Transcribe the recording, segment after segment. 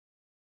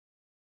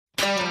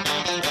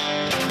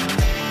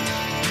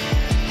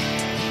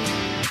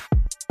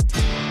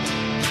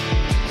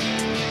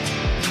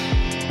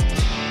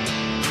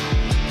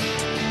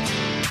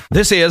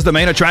This is the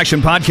Main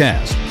Attraction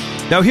Podcast.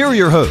 Now here are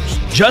your hosts,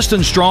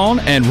 Justin Strawn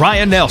and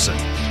Ryan Nelson.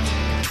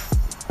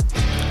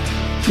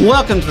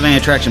 Welcome to the Main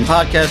Attraction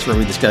Podcast, where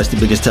we discuss the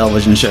biggest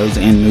television shows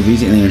and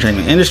movies in the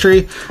entertainment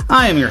industry.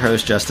 I am your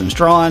host, Justin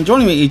Strawn.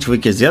 Joining me each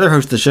week is the other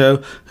host of the show,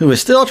 who is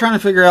still trying to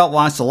figure out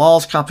why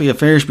Salal's copy of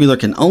Ferris Bueller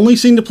can only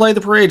seem to play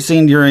the parade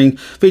scene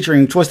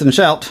featuring Twist and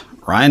Shout,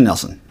 Ryan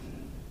Nelson.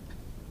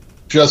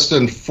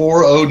 Justin,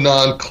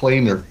 409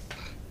 cleaner.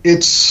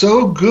 It's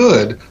so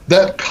good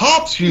that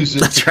cops use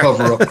it to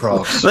cover up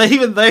crimes.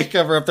 They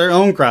cover up their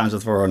own crimes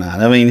with 409.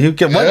 I mean,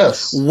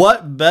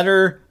 what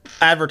better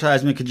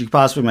advertisement could you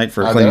possibly make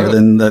for a cleaner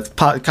than the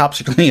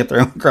cops are cleaning up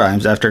their own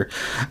crimes after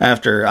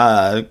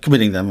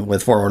committing them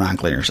with 409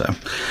 cleaner? So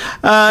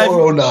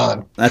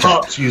 409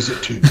 cops right. use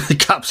it too. The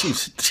cops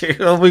use it too.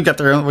 Well, we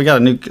got a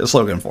new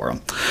slogan for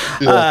them.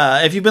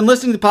 Yeah. If you've been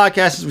listening to the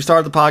podcast since we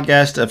started the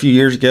podcast a few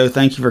years ago,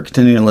 thank you for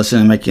continuing to listen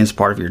and making us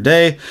part of your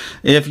day.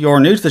 If you're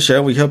new to the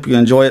show, we hope you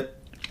enjoy it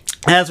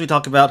as we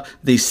talk about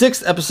the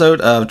 6th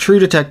episode of True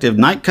Detective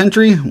Night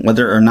Country.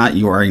 Whether or not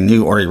you are a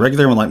new or a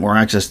regular and would like more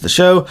access to the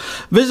show,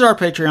 visit our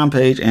Patreon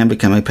page and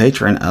become a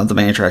patron of the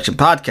Main Attraction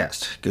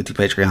Podcast. Go to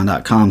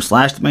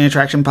patreon.com/the Main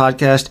Attraction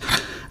Podcast,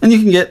 and you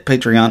can get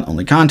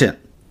Patreon-only content.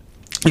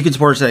 You can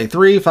support us at a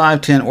 $3,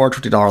 $5, $10, or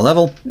 $20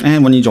 level,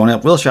 and when you join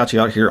up, we'll shout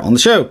you out here on the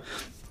show.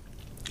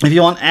 If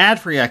you want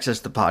ad-free access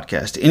to the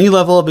podcast, any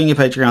level of being a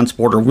Patreon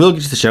supporter will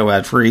get you the show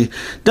ad-free.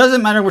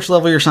 Doesn't matter which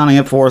level you're signing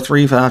up for,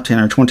 3, 5, 10,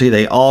 or 20,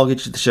 they all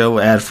get you the show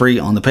ad-free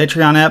on the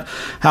Patreon app.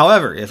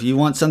 However, if you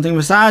want something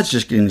besides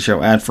just getting the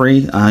show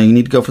ad-free, you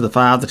need to go for the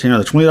 5, the 10, or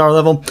the $20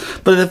 level.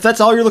 But if that's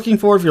all you're looking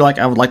for, if you're like,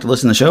 I would like to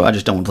listen to the show, I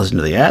just don't want to listen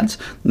to the ads,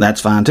 that's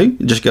fine too.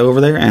 Just go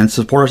over there and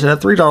support us at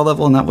that $3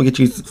 level, and that will get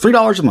you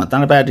 $3 a month.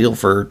 Not a bad deal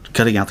for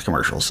cutting out the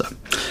commercials. So.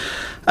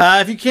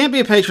 If you can't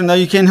be a patron, though,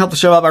 you can help the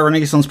show out by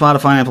running us on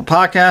Spotify and Apple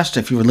Podcasts.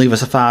 If you would leave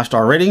us a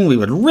 5-star rating, we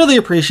would really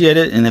appreciate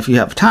it. And if you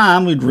have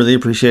time, we'd really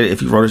appreciate it if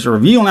you wrote us a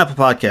review on Apple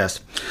Podcasts.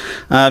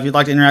 If you'd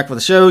like to interact with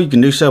the show, you can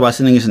do so by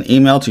sending us an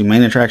email to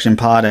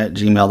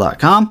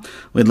mainattractionpod@gmail.com.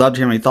 We'd love to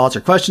hear any thoughts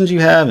or questions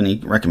you have,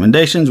 any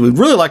recommendations. We'd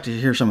really like to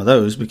hear some of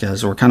those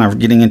because we're kind of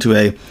getting into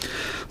a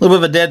little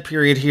bit of a dead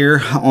period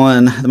here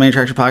on the Main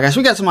Attraction Podcast.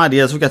 We got some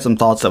ideas, we got some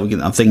thoughts of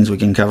things we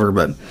can cover,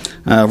 but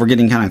we're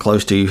getting kind of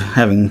close to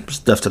having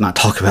stuff to not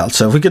talk about.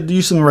 So we could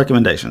use some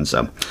recommendations.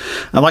 So,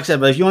 like I said,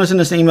 but if you want to send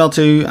us an email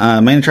to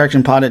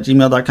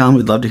mainattractionpod@gmail.com,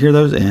 we'd love to hear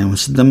those and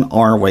send them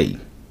our way.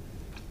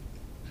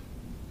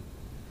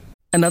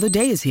 Another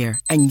day is here,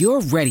 and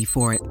you're ready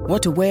for it.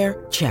 What to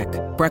wear? Check.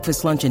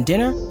 Breakfast, lunch, and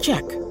dinner?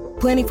 Check.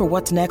 Planning for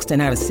what's next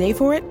and how to save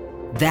for it?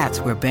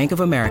 That's where Bank of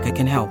America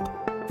can help.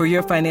 For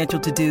your financial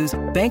to-dos,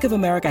 Bank of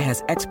America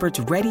has experts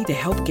ready to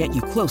help get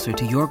you closer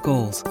to your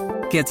goals.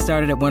 Get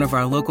started at one of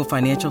our local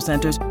financial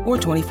centers or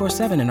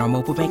 24/7 in our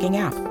mobile banking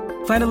app.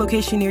 Find a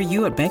location near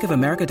you at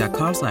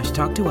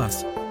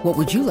bankofamerica.com/talktous. What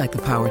would you like the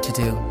power to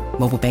do?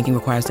 Mobile banking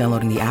requires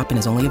downloading the app and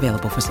is only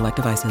available for select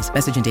devices.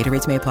 Message and data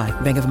rates may apply.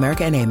 Bank of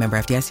America NA, member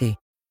FDIC.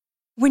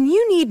 When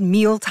you need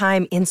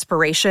mealtime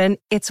inspiration,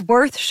 it's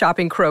worth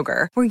shopping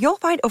Kroger, where you'll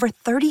find over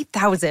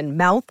 30,000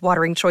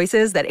 mouth-watering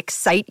choices that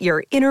excite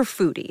your inner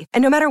foodie.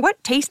 And no matter what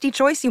tasty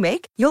choice you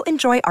make, you'll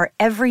enjoy our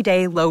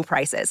everyday low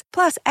prices,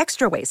 plus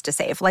extra ways to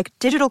save, like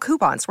digital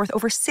coupons worth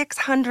over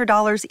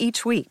 $600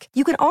 each week.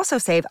 You can also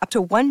save up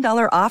to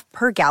 $1 off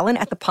per gallon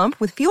at the pump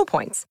with fuel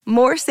points.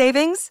 More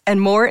savings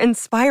and more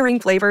inspiring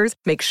flavors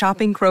make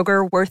shopping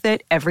Kroger worth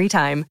it every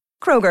time.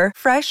 Kroger,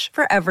 fresh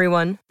for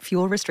everyone.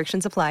 Fuel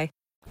restrictions apply.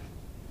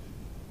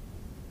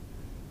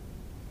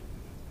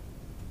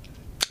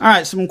 All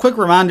right, some quick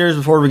reminders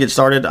before we get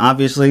started.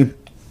 Obviously,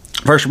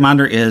 first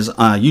reminder is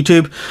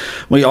YouTube.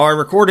 We are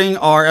recording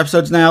our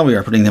episodes now. We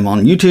are putting them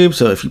on YouTube.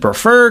 So if you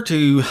prefer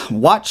to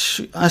watch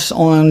us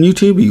on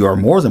YouTube, you are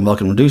more than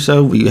welcome to do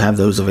so. We have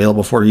those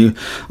available for you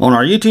on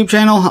our YouTube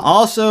channel.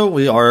 Also,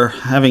 we are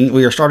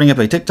starting up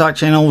a TikTok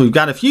channel. We've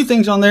got a few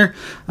things on there.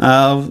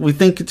 We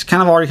think it's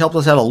kind of already helped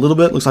us out a little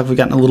bit. Looks like we've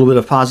gotten a little bit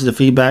of positive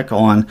feedback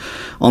on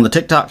the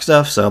TikTok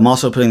stuff. So I'm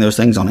also putting those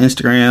things on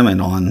Instagram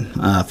and on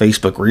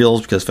Facebook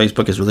Reels, because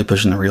Facebook is really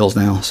pushing the Reels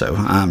now. So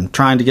I'm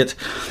trying to get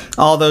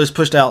all those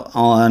pushed out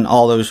on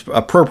all those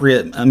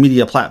appropriate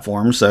media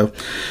platforms. So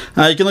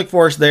you can look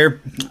for us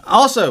there.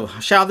 Also,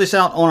 shout this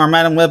out on our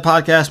Madam Web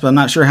podcast, but I'm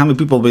not sure how many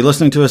people will be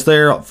listening to us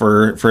there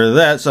for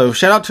that. So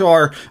shout out to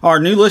our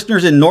new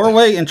listeners in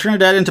Norway and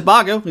Trinidad and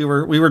Tobago. We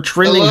were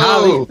trending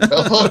highly.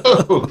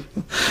 Hello.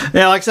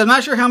 Yeah, like I said, I'm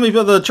not sure how many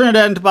people, the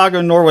Trinidad and Tobago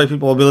and Norway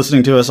people, will be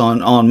listening to us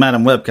on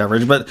Madam Web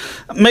coverage, but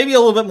maybe a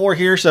little bit more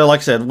here. So like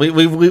I said,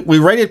 we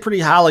rated pretty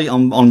highly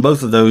on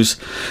both of those,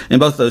 in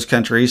both of those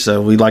countries.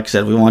 So like I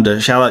said, we wanted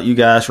to shout out about you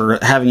guys for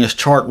having us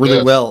chart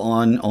really well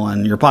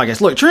on your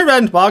podcast. Look, Trinidad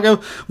and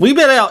Tobago, we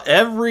beat out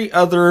every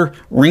other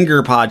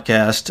Ringer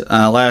podcast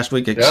last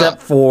week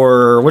except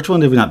for, which one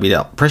did we not beat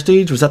out?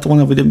 Prestige? Was that the one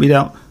that we didn't beat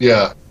out?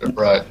 Yeah,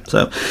 right.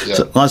 So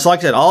like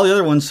I said, all the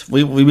other ones,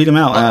 we beat them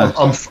out.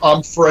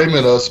 I'm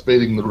framing us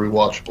beating the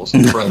rewatchables.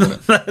 I'm framing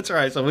it. That's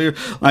right. So like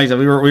I said,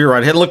 we were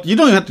right ahead. Look, you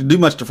don't even have to do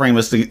much to frame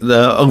us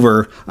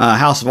over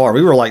House of R.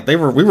 We were like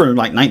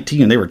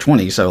 19 and they were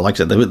 20. So like I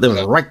said, they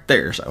were right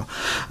there. So,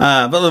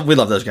 but we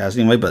love those guys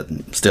anyway. But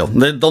still,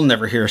 they'll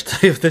never hear us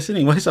say this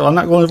anyway. So I'm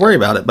not going to worry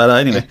about it. But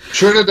anyway,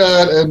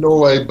 Trinidad and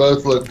Norway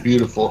both look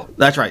beautiful.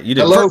 That's right. You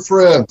do. Hello,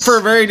 friends.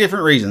 For very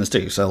different reasons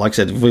too. So like I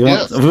said, if we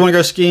want to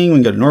go skiing, we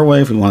can go to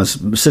Norway. If we want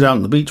to sit out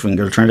on the beach, we can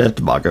go to Trinidad and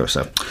Tobago.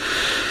 So.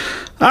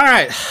 All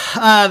right,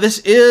 this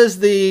is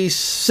the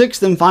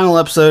 6th and final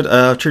episode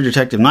of True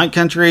Detective Night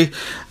Country.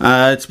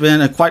 It's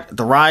been quite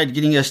the ride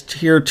getting us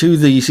here to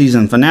the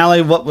season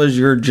finale. What was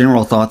your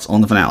general thoughts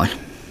on the finale?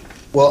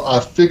 Well,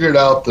 I figured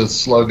out the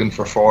slogan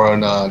for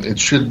 409. It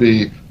should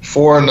be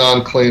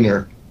 409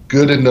 cleaner,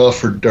 good enough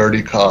for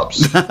dirty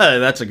cops.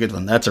 That's a good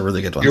one. That's a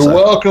really good one. You're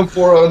welcome,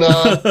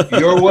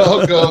 409. You're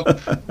welcome.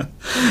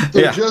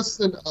 So,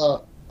 Justin,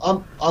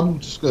 I'm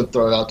just going to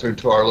throw it out there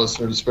to our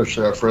listeners,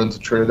 especially our friends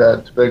in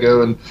Trinidad,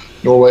 Tobago, and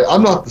Norway.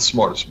 I'm not the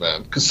smartest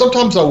man, because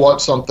sometimes I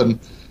watch something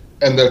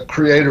and the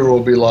creator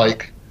will be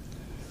like,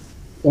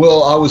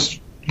 well, I was,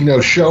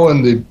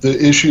 showing the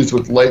issues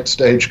with late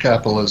stage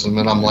capitalism,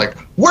 and I'm like,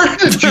 where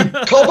did you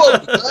come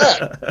up with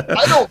that?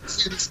 I don't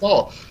see this at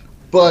all.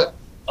 But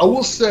I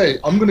will say,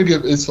 I'm going to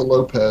give Issa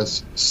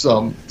Lopez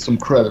some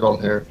credit on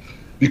here,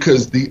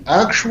 because the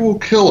actual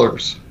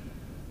killers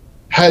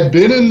had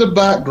been in the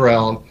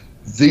background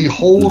the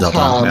whole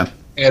time,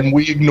 and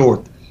we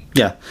ignored them.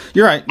 Yeah,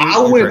 you're right. I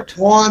went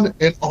on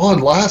and on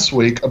last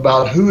week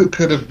about who it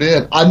could have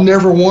been. I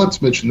never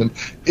once mentioned them.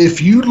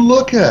 If you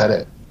look at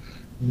it,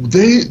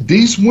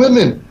 these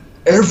women,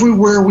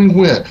 everywhere we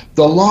went,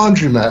 the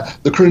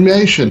laundromat, the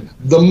cremation,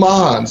 the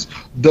mines,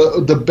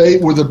 where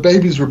the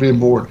babies were being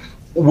born,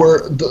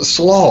 where the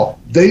slaw,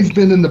 they've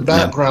been in the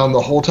background the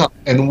whole time,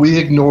 and we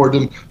ignored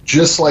them,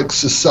 just like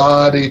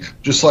society,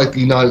 just like the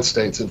United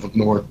States have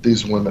ignored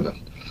these women.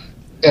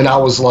 And I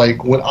was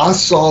like, when I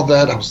saw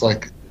that, I was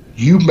like,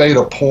 you made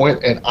a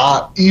point, and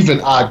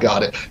I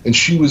got it. And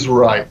she was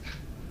right.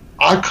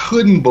 I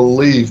couldn't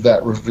believe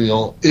that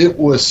reveal. It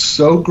was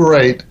so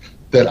great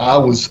that I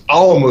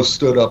almost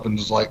stood up and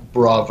was like,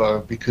 bravo,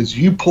 because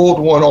you pulled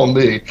one on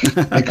me.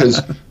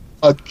 Because,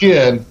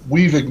 again,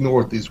 we've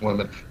ignored these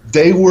women.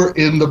 They were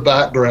in the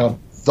background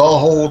the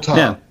whole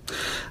time.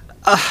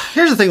 Yeah.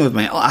 Here's the thing with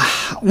me.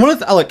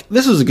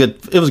 This was a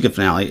good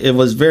finale. It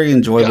was very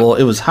enjoyable.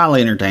 Yeah. It was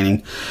highly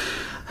entertaining.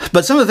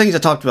 But some of the things I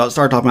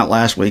started talking about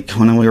last week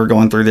when we were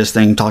going through this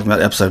thing, talking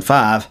about episode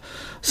 5,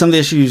 some of the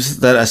issues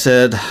that I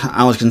said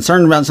I was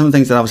concerned about, some of the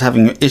things that I was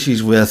having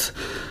issues with,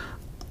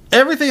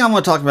 everything I'm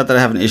going to talk about that I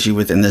have an issue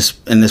with in this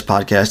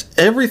podcast,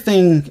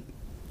 everything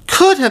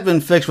could have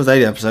been fixed with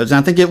 8 episodes, and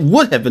I think it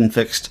would have been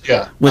fixed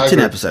with 10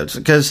 episodes.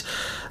 Because,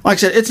 like I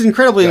said, it's an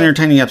incredibly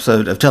entertaining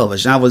episode of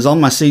television. I was on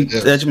my seat,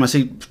 the edge of my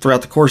seat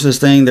throughout the course of this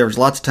thing. There was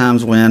lots of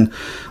times when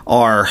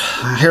our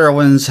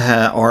heroines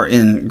are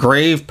in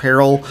grave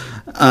peril,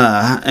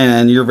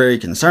 and you're very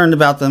concerned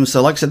about them.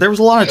 So, like I said, there was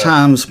a lot of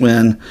times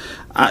when,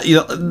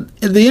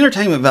 the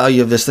entertainment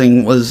value of this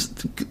thing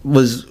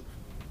was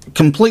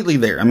completely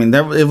there. I mean,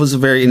 it was a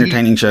very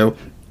entertaining show.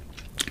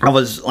 I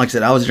was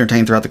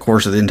entertained throughout the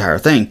course of the entire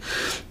thing.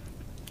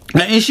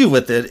 The issue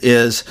with it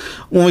is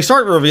when we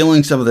start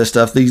revealing some of this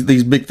stuff,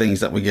 these big things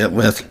that we get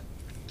with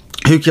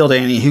who killed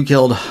Annie, who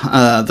killed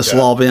the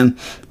slaw bin.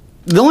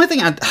 The only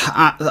thing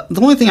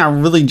I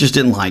really just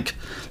didn't like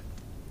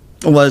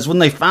was when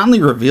they finally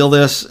reveal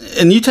this,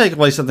 and you take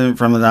away something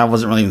from it that I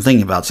wasn't really even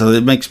thinking about. So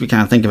it makes me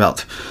kind of think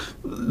about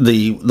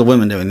the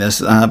women doing this.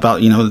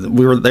 About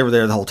they were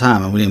there the whole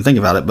time and we didn't think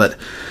about it. But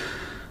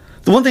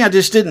the one thing I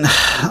just didn't.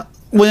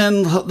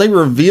 When they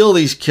reveal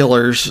these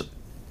killers,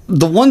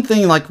 the one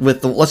thing,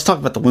 let's talk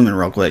about the women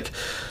real quick.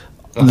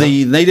 Uh-huh.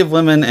 The native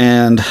women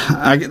and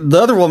the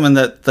other woman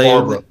that they...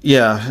 Barbara.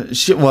 Yeah.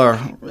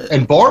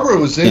 And Barbara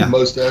was in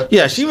most episodes.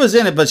 Yeah, she was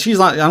in it, but she's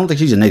not... I don't think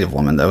she's a native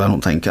woman, though. I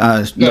don't think.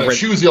 No,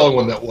 she was the only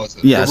one that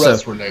wasn't. Yeah, the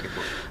rest were native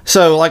women.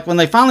 So, when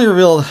they finally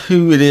reveal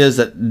who it is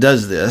that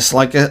does this,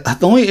 the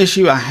only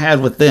issue I had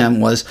with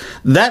them was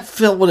that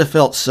would have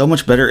felt so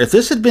much better if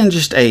this had been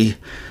just a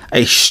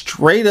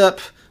straight-up...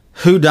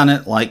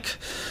 whodunit, like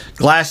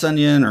Glass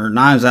Onion or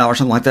Knives Out or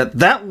something like that,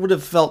 that would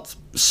have felt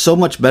so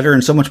much better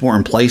and so much more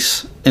in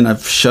place in a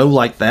show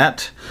like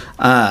that.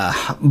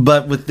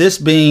 But with this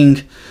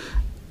being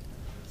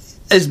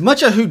as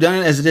much a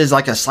whodunit as it is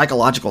like a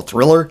psychological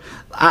thriller,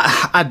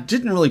 I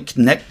didn't really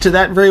connect to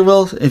that very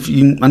well, if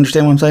you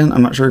understand what I'm saying.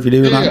 I'm not sure if you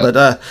do or not.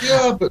 But,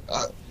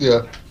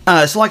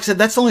 so like I said,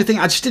 that's the only thing.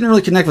 I just didn't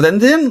really connect with it. And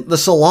then the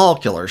Salal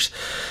killers,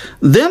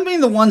 them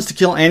being the ones to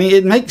kill Annie,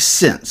 it makes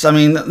sense. I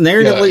mean,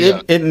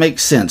 narratively, it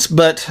makes sense.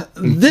 But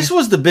this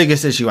was the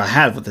biggest issue I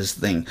had with this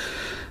thing.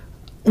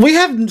 We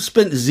have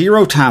spent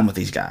zero time with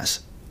these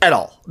guys. at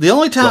all. The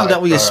only time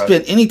that we have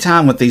spent any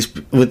time with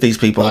these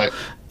people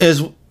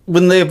is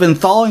when they have been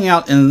thawing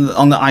out in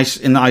the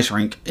ice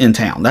rink in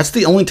town. That's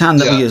the only time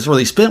that we has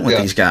really spent with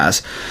these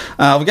guys.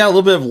 We got a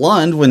little bit of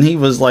Lund when he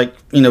was like,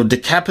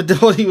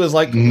 decapitated. He was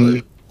like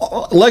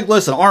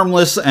legless and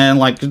armless and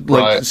like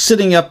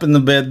sitting up in the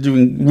bed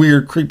doing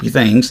weird, creepy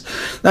things.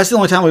 That's the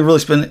only time we really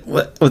spent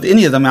with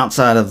any of them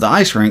outside of the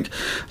ice rink.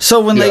 So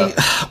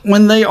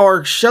when they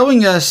are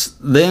showing us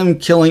them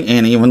killing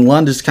Annie, when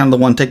Lund is kind of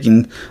the one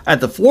taking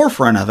at the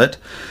forefront of it,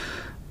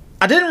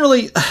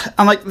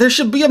 I'm like, there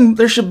should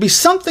be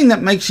something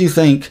that makes you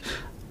think,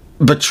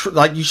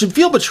 like you should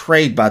feel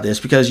betrayed by this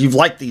because you've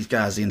liked these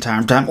guys the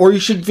entire time, or you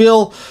should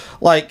feel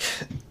like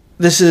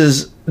this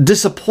is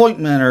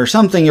disappointment or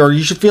something, or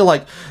you should feel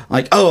like,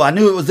 oh, I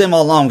knew it was them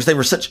all along because they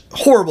were such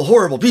horrible,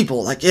 horrible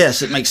people. Like,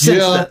 yes, it makes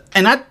sense.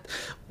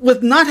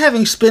 With not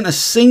having spent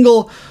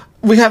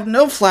we have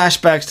no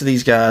flashbacks to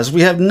these guys.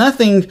 We have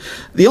nothing.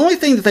 The only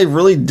thing that they've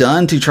really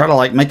done to try to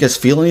like make us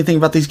feel anything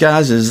about these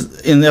guys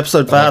is in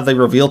episode 5, they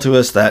reveal to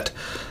us that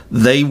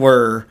they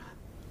were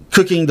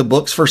cooking the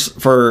books for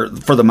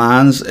the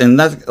mines, and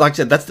that, like I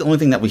said, that's the only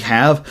thing that we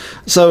have.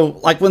 So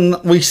like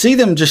when we see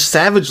them just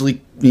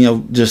savagely,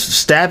 just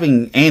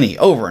stabbing Annie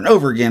over and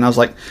over again, I was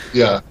like,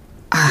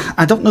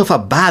 I don't know if I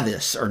buy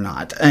this or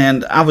not,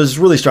 and I was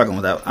really struggling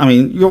with that. I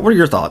mean, what are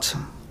your thoughts?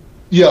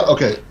 Yeah,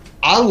 okay,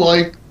 I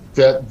like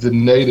that the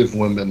native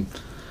women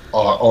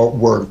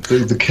were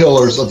the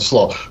killers of the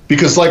slaw,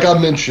 because like I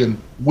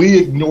mentioned, we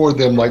ignore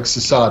them like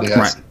society has.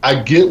 Right.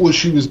 I get what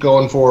she was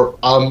going for.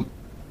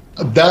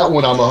 That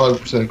one I'm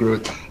 100% agree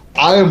with.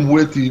 I am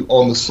with you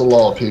on the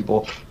Salah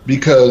people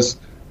because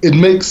it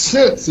makes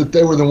sense that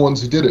they were the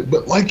ones who did it.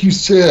 But like you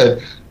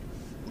said,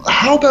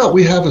 how about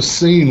we have a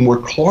scene where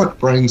Clark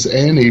brings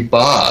Annie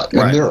by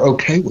and they're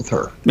okay with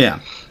her? Yeah.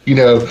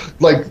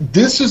 Like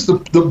this is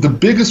the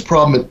biggest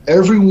problem that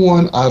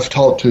everyone I've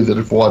talked to that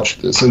have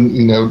watched this,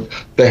 and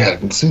they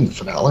haven't seen the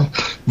finale,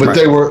 but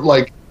they were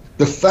like,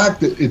 the fact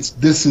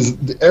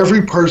that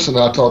every person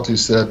I talked to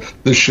said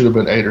this should have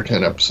been 8 or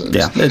 10 episodes.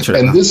 Yeah, that's right.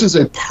 And this is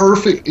a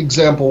perfect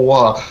example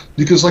why,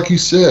 because like you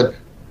said,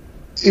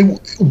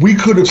 we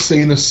could have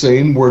seen a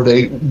scene where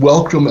they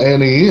welcome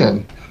Annie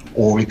in,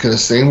 or we could have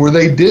seen where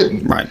they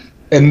didn't. Right.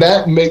 And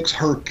that makes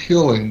her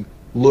killing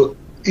look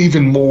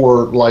even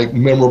more like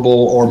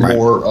memorable or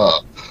more,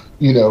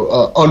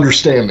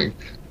 understanding.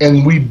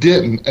 And we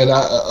didn't,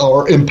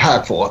 or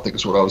impactful, I think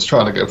is what I was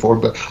trying to go for.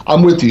 But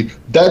I'm with you.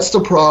 That's the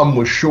problem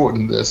with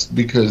shortening this,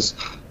 because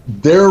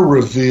their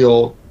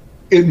reveal,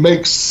 it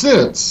makes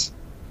sense.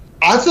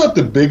 I thought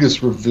the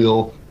biggest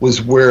reveal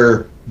was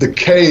where the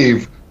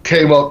cave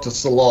came up to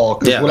Salah.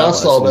 Because when I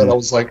saw that, I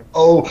was like,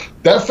 oh,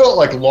 that felt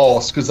like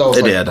Lost. Because I was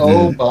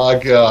oh my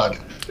God.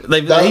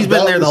 He's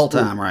been there the whole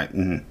time, right?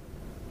 Mm-hmm.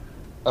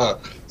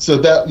 So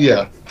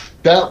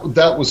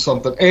that was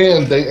something.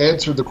 And they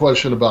answered the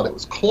question about it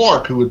was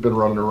Clark who had been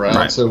running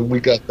around. So we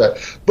got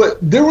that. But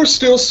there was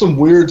still some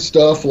weird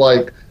stuff.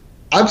 Like,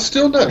 I'm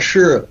still not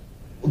sure.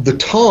 The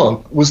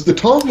tongue, was the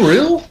tongue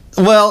real?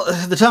 Well,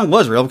 the tongue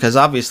was real because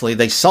obviously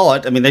they saw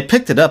it. I mean, they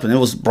picked it up and it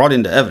was brought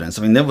into evidence.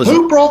 I mean,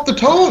 who brought the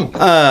tongue?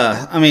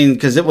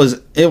 Because it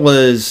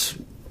was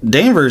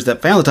Danvers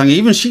that found the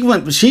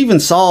tongue. She even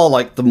saw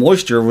like the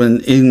moisture when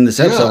in this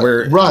episode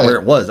where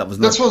it was.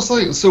 That's what I was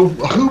saying. So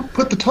who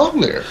put the tongue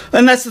there?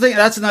 And that's the thing.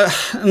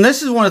 And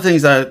this is one of the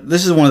things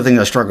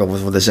I struggled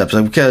with this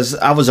episode, because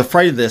I was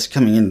afraid of this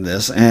coming into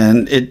this,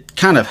 and it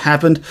kind of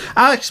happened.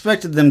 I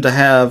expected them to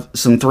have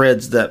some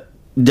threads that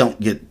don't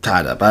get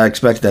tied up. I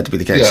expected that to be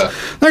the case. Yeah.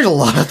 There's a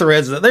lot of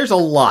threads there's a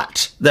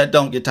lot that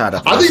don't get tied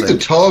up. I think the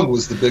tongue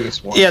was the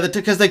biggest one. Yeah,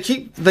 because they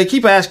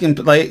keep asking,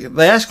 they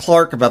ask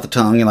Clark about the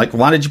tongue, and like,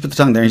 why did you put the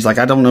tongue there? And he's like,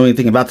 I don't know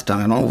anything about the tongue.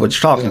 I don't know what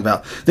you're talking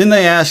about. Then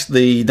they asked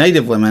the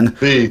native women.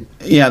 They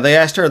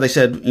asked her. They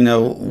said,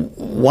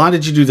 why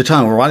did you do the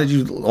tongue, or why did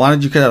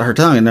you cut out her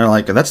tongue? And they're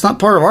like, that's not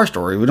part of our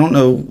story. We don't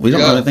know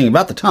anything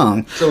about the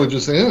tongue. So it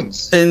just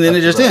ends. And then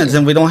it just ends,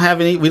 and we don't have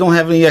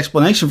any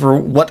explanation for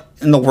what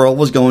in the world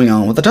was going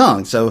on with the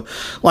tongue. So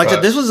like I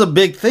said, this was a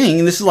big thing,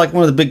 and this is like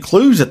one of the big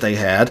clues that they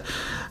had,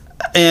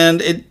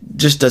 and it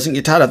just doesn't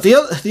get tied up.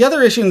 The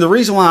other issue, and the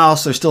reason why one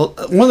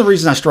of the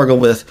reasons I struggle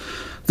with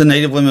the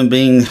native women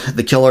being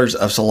the killers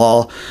of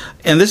Salah,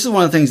 and this is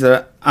one of the things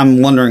that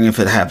I'm wondering if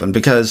it happened,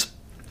 because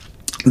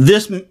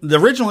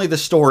originally the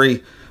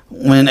story,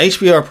 when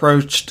HBO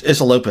approached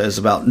Issa Lopez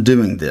about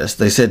doing this,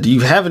 they said, do you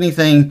have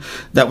anything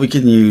that we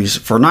can use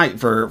for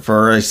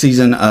a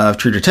season of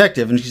True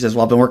Detective? And she says,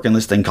 well, I've been working on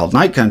this thing called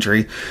Night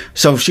Country.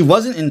 So she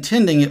wasn't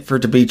intending it for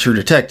it to be True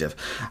Detective.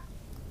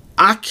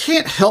 I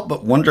can't help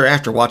but wonder,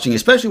 after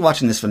especially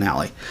watching this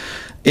finale,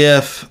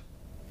 if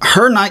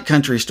her Night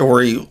Country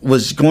story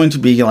was going to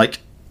be like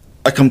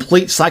a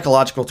complete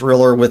psychological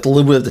thriller with a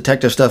little bit of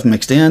detective stuff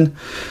mixed in.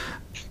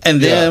 And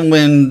then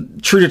when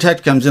True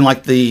Detective comes in,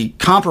 like, the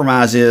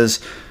compromise is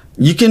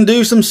you can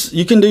do some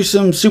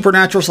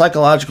supernatural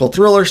psychological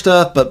thriller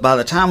stuff, but by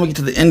the time we get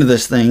to the end of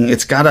this thing,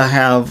 it's got to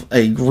have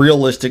a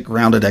realistic,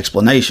 grounded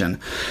explanation.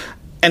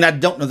 And I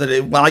don't know that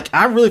it, like,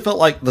 I really felt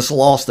like the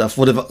Salal stuff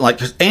would have, like,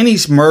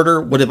 Annie's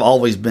murder would have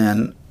always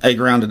been a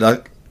grounded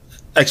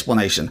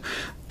explanation.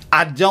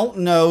 I don't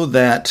know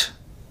that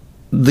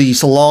the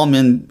Salal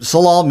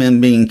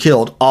men being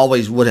killed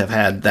always would have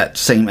had that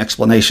same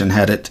explanation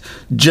had it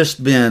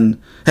been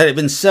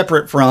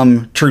separate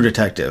from True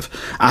Detective.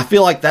 I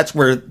feel like that's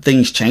where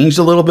things changed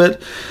a little bit,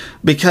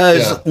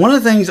 because one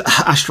of the things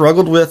I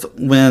struggled with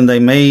when they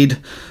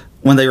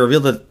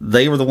revealed that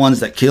they were the ones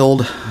that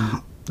killed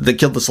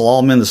the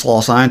Salal men, the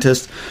Salal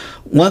scientists.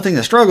 One thing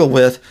I struggled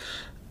with,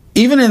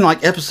 even in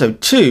like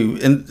episode 2,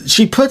 and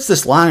she puts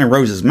this line in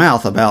Rose's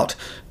mouth about,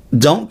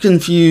 don't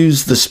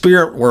confuse the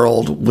spirit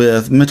world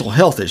with mental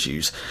health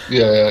issues.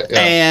 Yeah.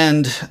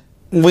 And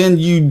when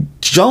you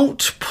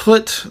don't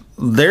put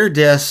their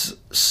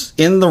deaths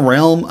in the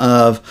realm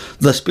of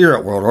the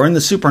spirit world or in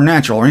the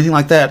supernatural or anything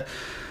like that,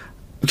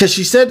 because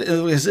she said,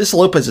 Issa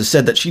Lopez has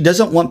said that she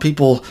doesn't want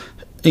people,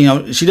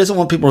 she doesn't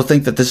want people to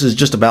think that this is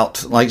just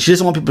about, like, she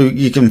doesn't want people to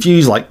get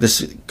confused, like,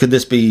 could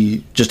this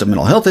be just a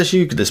mental health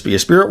issue? Could this be a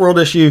spirit world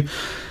issue?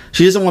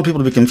 She doesn't want people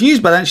to be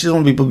confused by that. She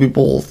doesn't want people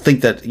to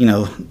think that,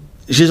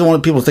 she doesn't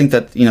want people to think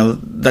that,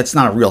 that's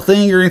not a real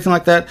thing or anything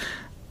like that.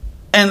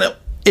 And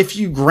if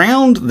you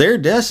ground their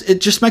deaths,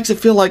 it just makes it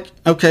feel like,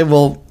 okay,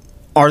 well,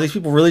 are these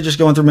people really just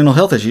going through mental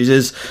health issues?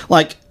 Is,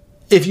 like,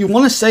 if you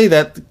want to say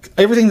that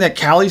everything that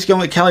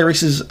Callie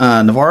Reese's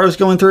Navarro is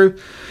going through,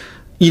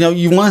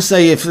 you want to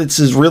say if this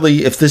is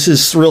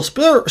real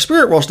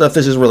spirit world stuff,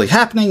 this is really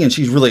happening and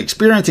she's really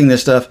experiencing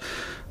this stuff.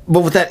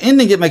 But with that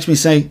ending, it makes me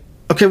say,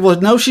 okay,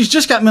 well, no, she's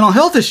just got mental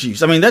health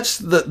issues. I mean,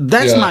 that's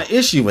my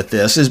issue with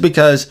this, is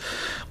because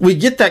we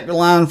get that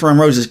line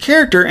from Rose's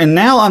character, and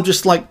now I'm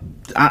just like,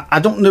 I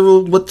don't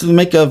know what to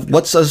make of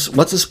what's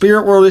a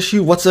spirit world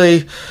issue.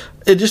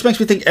 It just makes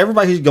me think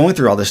everybody who's going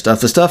through all this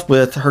stuff, the stuff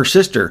with her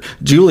sister,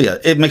 Julia,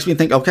 it makes me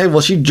think, okay,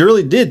 well, she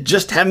really did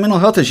just have mental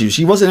health issues.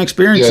 She wasn't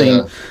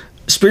experiencing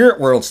spirit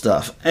world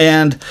stuff.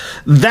 And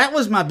that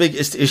was my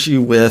biggest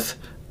issue with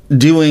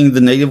doing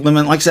the Native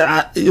women. Like I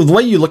said, the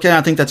way you look at it,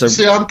 I think that's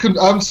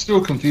I'm still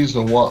confused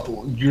on what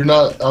you're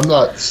not. I'm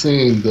not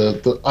seeing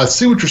I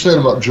see what you're saying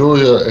about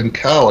Julia and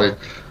Callie.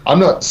 I'm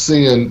not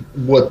seeing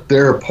what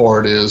their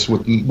part is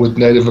with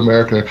Native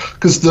American,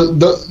 because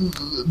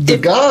the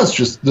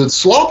guys the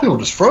Slaw people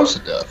just froze to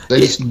death. They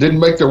just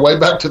didn't make their way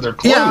back to their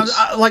clothes. Yeah,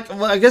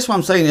 I guess what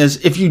I'm saying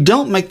is, if you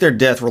don't make their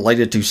death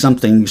related to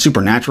something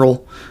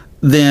supernatural,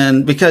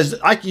 then, because to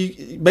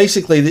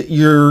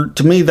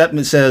me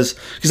that says,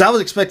 because I was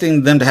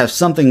expecting them to have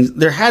something,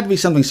 there had to be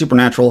something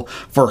supernatural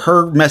for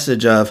her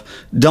message of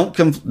don't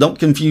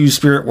confuse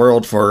spirit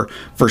world for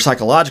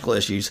psychological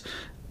issues.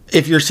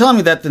 If you're telling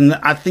me that, then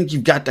I think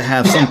you've got to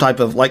have some type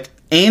of, like,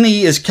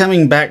 Annie is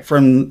coming back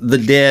from the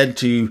dead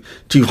to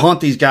haunt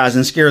these guys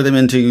and scare them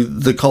into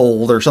the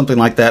cold or something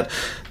like that.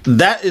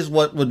 That is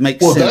what would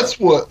make sense. That's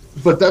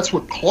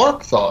what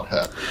Clark thought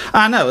happened.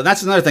 I know, and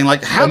that's another thing.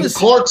 Like,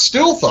 Clark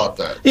still thought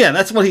that? Yeah,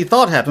 that's what he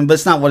thought happened, but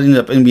it's not what ended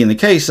up being the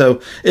case.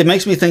 So it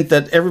makes me think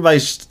that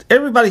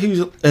everybody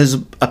who has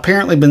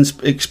apparently been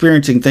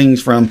experiencing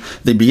things from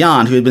the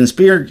beyond, who had been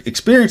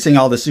experiencing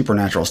all this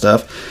supernatural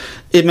stuff,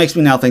 it makes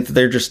me now think that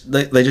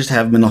they just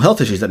have mental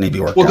health issues that need to be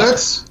worked out.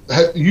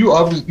 Well,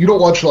 you don't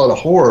watch a lot of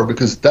horror,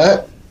 because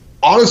that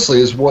honestly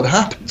is what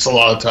happens a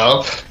lot of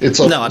time. I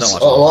don't watch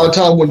a lot of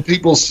time when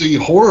people see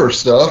horror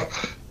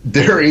stuff,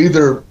 they're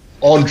either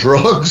on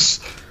drugs,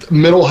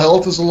 mental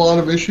health is a lot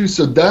of issues.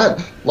 So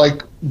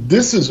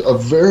this is a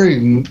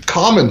very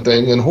common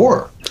thing in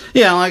horror.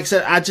 Yeah, like I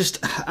said, I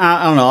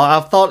don't know. I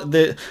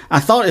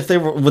thought if they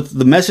were, with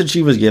the message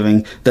she was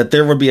giving, that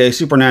there would be a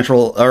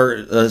supernatural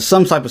or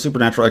some type of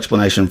supernatural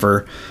explanation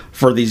for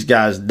these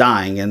guys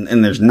dying,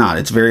 and there's not.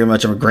 It's very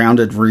much of a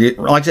grounded.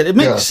 Like I said, it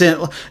makes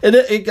sense.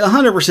 It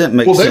 100%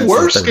 makes sense. Well, they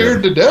were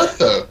scared to death,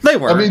 though. They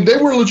were. I mean, they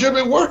were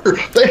legitimate workers.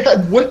 They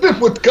had women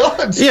with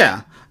guns.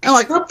 Yeah, and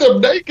stripped them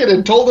naked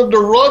and told them to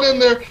run in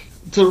there.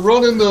 To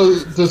run in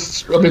the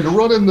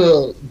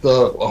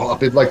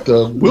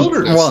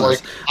wilderness.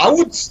 Like,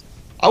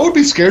 I would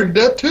be scared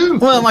to death too.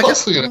 Well, like, one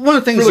of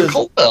the things really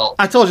cold out.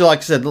 I told you, like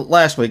I said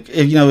last week,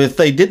 if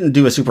they didn't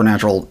do a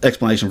supernatural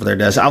explanation for their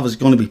deaths, I was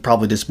going to be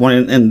probably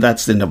disappointed, and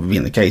that's ended up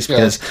being the case,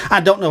 because I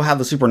don't know how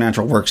the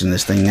supernatural works in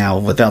this thing now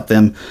without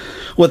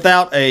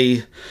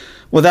a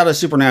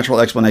supernatural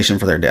explanation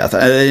for their death.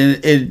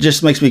 It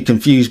just makes me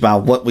confused by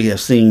what we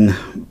have seen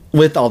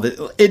with all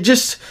the.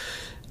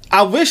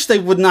 I wish they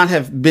would not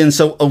have been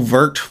so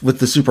overt with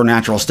the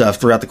supernatural stuff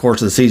throughout the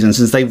course of the season,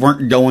 since they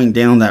weren't going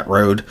down that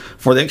road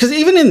for them. Because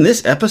even in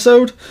this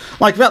episode,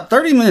 like about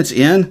 30 minutes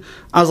in,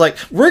 I was like,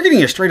 we're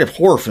getting a straight up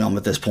horror film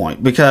at this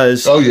point,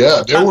 because... Oh,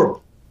 yeah. There were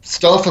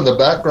stuff in the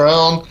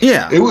background.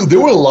 Yeah. There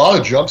were a lot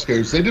of jump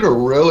scares. They did a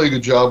really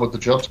good job with the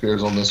jump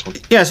scares on this one.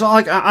 Yeah, so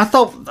I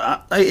thought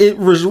it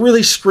was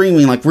really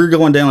screaming like we're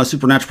going down a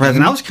supernatural path,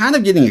 and I was kind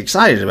of getting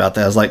excited about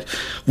that. I was like,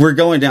 we're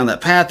going down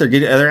that path.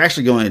 They're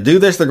actually going to do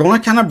this. They're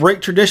going to kind of break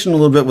tradition a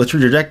little bit with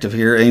True Detective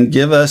here and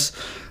give us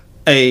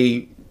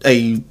a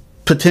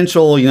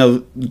potential,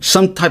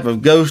 some type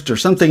of ghost or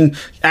something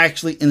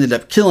actually ended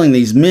up killing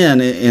these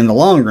men in the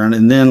long run.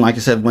 And then, like I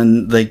said,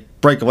 when they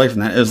break away from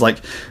that, it was like,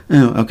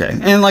 oh, okay.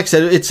 And like I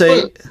said, it's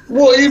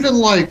even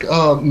like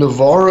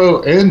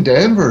Navarro and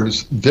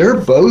Danvers, they're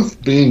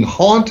both being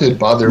haunted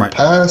by their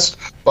past,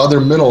 by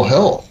their mental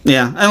health.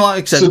 Yeah, and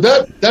like I said,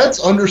 so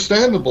that's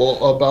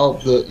understandable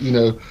about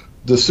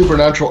the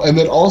supernatural. And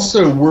then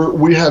also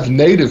we have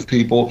Native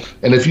people,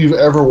 and if you've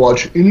ever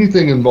watched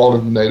anything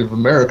involving Native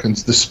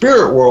Americans, the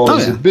spirit world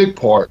is a big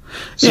part.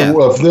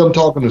 So of them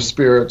talking to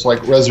spirits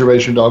like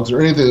reservation dogs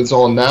or anything that's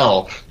on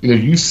now,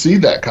 you see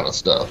that kind of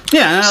stuff.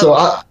 Yeah. So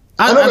I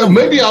don't know,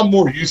 maybe I'm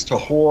more used to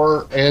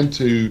horror and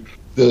to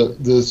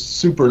the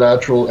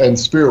supernatural and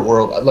spirit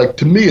world. Like,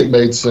 to me, it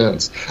made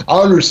sense.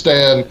 I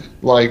understand,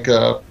 like,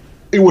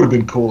 it would have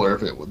been cooler if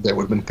they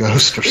would have been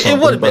ghosts or something.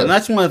 It would have been.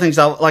 That's one of the things,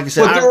 like I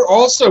said. But there are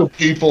also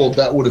people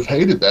that would have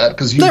hated that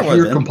because you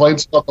hear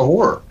complaints about the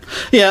horror.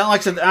 Yeah, like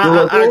I said,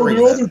 I agree.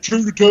 The other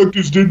True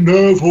Detectives didn't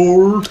have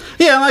horror.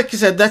 Yeah, like I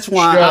said, that's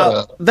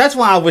why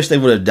I wish they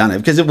would have done it,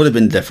 because it would have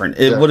been different.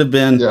 It would have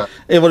been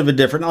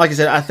different. Like I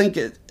said, I think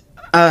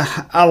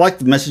I like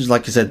the message,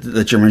 like I said,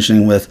 that you're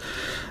mentioning with.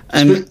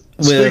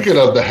 Speaking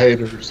of the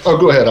haters,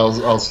 go ahead.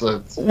 I'll say.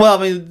 Well,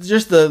 I mean,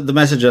 just the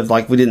message of,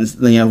 like, we didn't,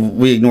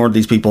 we ignored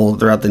these people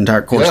throughout the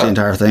entire course, the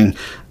entire thing.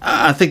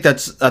 I think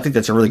that's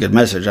a really good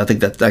message. I think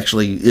that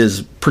actually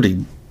is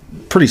pretty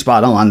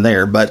spot on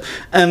there. But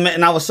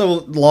and I was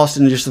so lost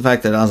in just the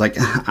fact that I was like,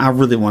 I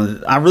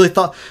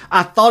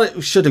thought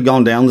it should have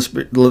gone down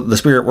the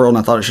spirit world, and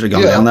I thought it should have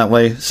gone down that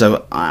way.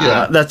 So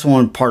that's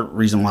one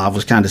reason why I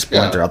was kind of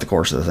disappointed throughout the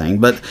course of the thing.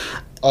 But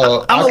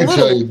I can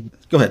tell you.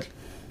 Go ahead.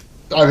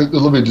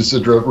 Let me just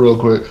interrupt real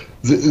quick,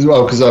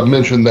 because I've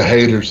mentioned the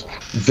haters.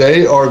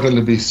 They are going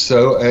to be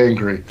so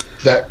angry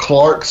that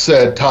Clark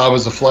said time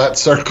is a flat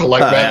circle,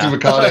 like Matthew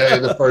McConaughey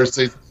in the first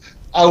season.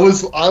 I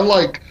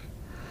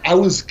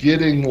was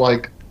getting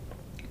like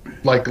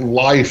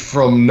life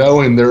from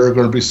knowing they were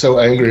going to be so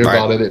angry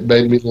about it. It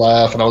made me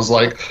laugh, and I was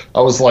like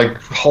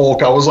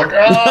Hulk. I was like,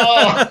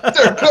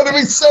 they're going to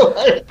be so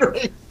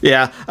angry.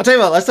 Yeah, I'll tell you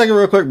what, let's take a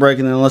real quick break,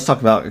 and then let's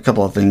talk about a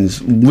couple of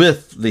things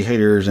with the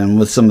haters and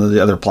with some of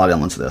the other plot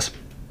elements of this.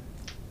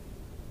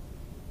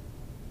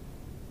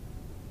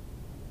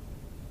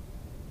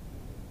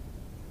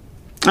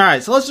 All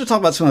right, so let's just talk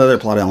about some of the other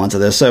plot elements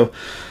of this. So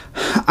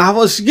I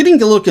was getting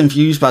a little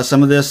confused by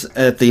some of this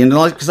at the end,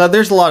 because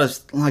there's a lot of,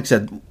 like I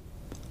said,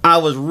 I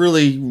was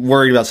really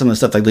worried about some of the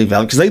stuff they leave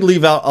out, because they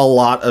leave out a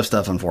lot of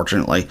stuff,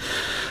 unfortunately.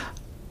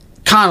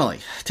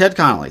 Ted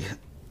Connolly.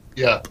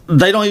 Yeah.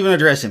 They don't even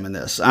address him in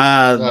this.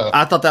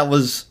 I thought that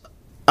was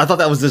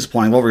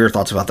disappointing. What were your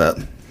thoughts about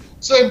that?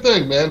 Same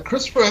thing, man.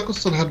 Christopher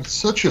Eccleston had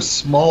such a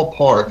small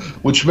part,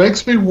 which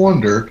makes me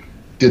wonder,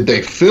 did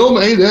they film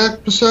 8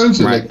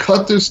 episodes and they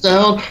cut this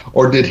down,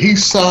 or did he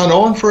sign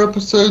on for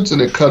episodes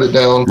and it cut it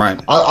down?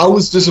 Right. I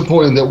was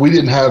disappointed that we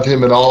didn't have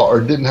him at all, or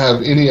didn't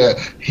have any.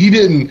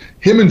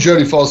 Him and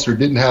Jodie Foster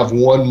didn't have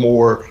one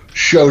more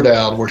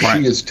showdown where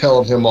she is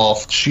telling him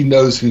off. She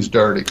knows he's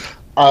dirty.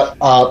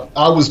 I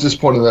was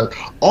disappointed in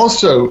that.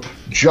 Also,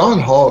 John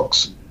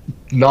Hawkes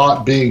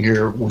not being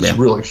here was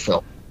really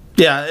felt.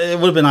 Yeah, it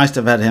would have been nice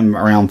to have had him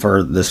around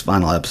for this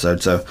final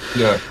episode. So,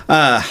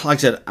 like I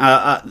said,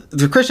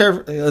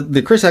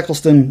 the Chris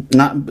Eccleston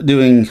not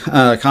doing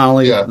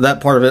Connolly,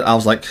 that part of it, I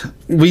was like,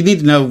 we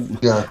need to know.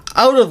 Yeah.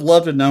 I would have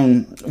loved to have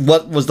known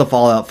what was the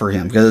fallout for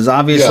him, because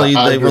obviously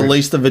they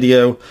released the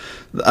video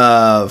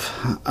of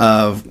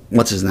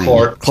what's his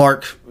name,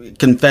 Clark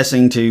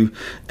confessing to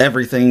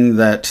everything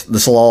that the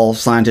Salal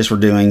scientists were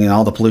doing and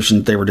all the pollution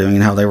that they were doing,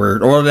 and how they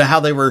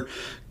were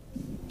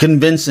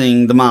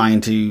convincing the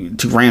mine to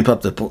ramp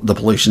up the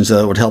pollution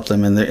so it would help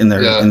them in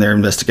their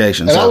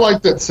investigations. And I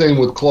like that scene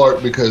with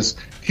Clark, because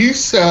he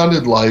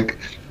sounded like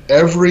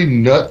every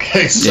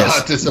nutcase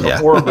scientist in a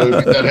horror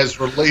movie that has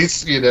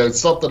released,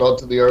 something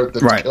onto the earth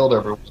that's killed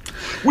everyone.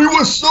 We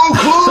were so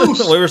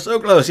close. We were so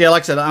close. Yeah,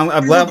 like I said,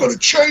 I'm glad we're going to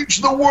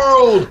change the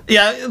world.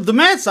 Yeah, the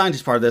mad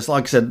scientist part of this,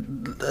 like I said,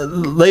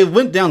 they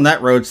went down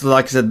that road. So,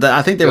 like I said,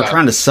 I think they were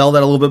trying to sell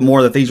that a little bit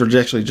more, that these were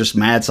actually just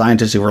mad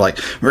scientists who were like,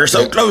 we're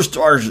so close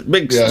to our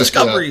big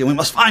discovery and we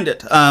must find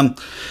it.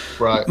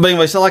 Right. But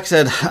anyway, so like I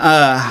said,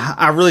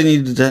 I really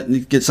needed to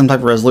get some type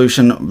of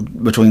resolution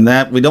between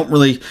that.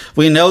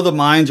 We know the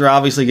mines are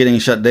obviously getting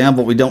shut down,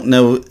 but we don't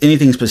know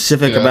anything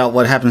specific about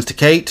what happens to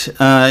Kate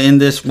in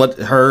this, what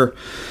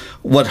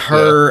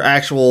her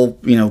actual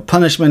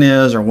punishment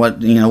is, or what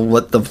the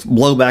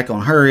blowback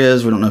on her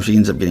is. We don't know if she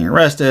ends up getting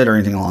arrested or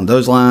anything along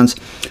those lines.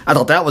 I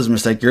thought that was a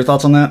mistake. Your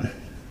thoughts on that?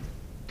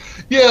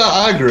 Yeah,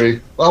 I agree.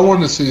 I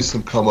wanted to see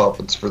some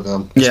comeuppance for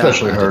them,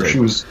 especially her. She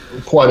was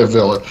quite a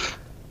villain.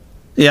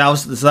 Yeah,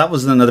 so that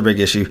was another big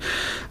issue.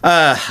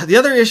 The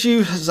other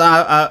issue is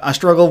I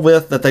struggle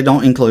with that they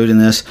don't include in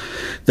this.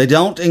 They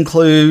don't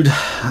include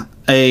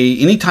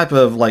any type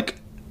of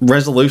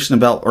resolution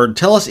about, or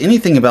tell us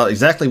anything about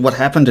exactly what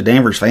happened to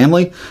Danvers'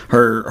 family,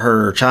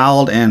 her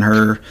child, and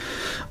her.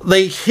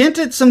 They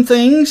hinted some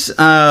things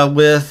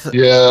with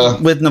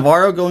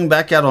Navarro going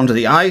back out onto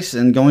the ice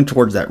and going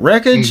towards that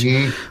wreckage,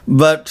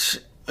 but.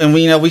 And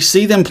we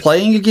see them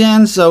playing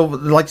again. So,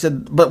 like I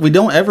said, but we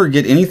don't ever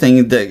get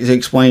anything that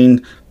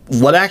explain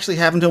what actually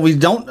happened to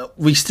him.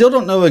 We still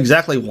don't know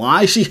exactly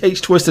why she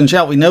hates Twist and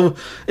Shout. We know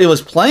it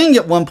was playing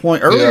at one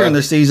point earlier in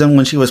the season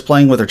when she was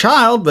playing with her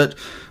child, but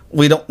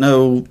we don't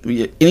know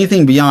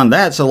anything beyond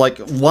that. So, like,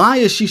 why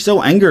is she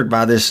so angered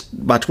by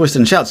Twist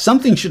and Shout?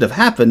 Something should have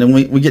happened, and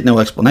we get no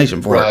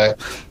explanation for it.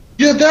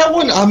 Yeah, that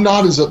one I'm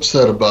not as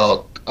upset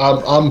about.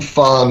 I'm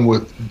fine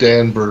with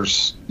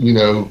Danvers,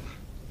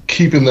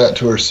 keeping that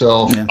to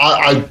herself. Yeah.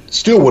 I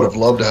still would have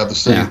loved to have the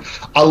scene. Yeah.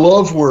 I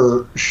love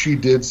where she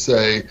did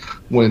say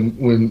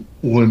when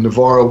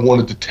Navarro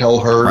wanted to tell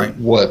her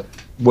what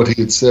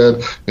he had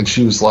said, and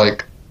she was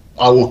like,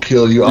 I will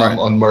kill you. I'm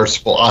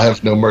unmerciful. I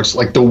have no mercy.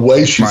 Like the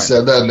way she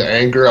said that in the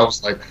anger, I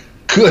was like,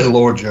 good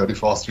Lord, Jodie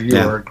Foster, you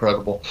are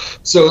incredible.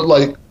 So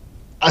like,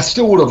 I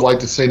still would have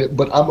liked to see it,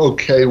 but I'm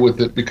okay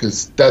with it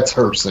because that's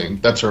her scene.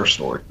 That's her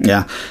story.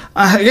 Yeah.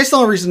 I guess the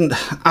only reason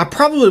I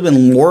probably would have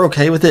been more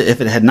okay with it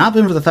if it had not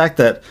been for the fact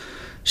that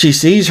she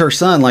sees her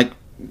son like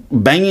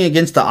banging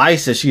against the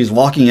ice as she is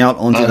walking out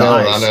onto the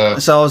ice. I know.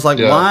 So I was like,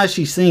 why is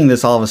she seeing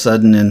this all of a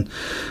sudden? And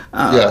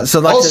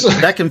so like also,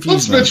 that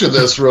confused me. Let's mention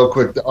this real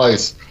quick, the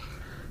ice.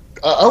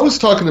 I was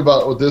talking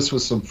about this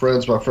with some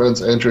friends, my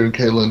friends Andrew and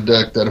Kaylin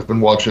Deck that have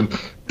been watching.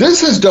 This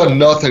has done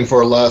nothing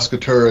for Alaska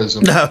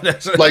tourism. No,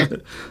 that's right. Like,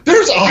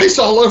 there's ice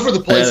all over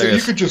the place, and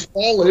you could just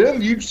fall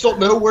in. You just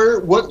don't know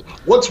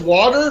what's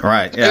water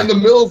in the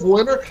middle of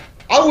winter.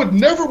 I would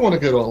never want to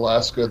go to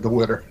Alaska in the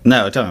winter.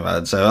 No, tell me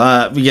about it. So,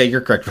 yeah,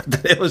 you're correct about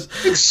that.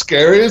 It's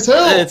scary as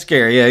hell. It's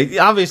scary,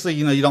 yeah. Obviously,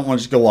 you don't want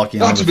to just go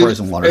walking out in the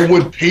frozen water. And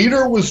when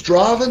Peter was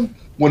driving,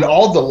 when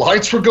all the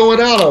lights were going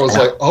out, I was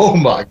like, oh,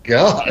 my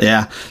God.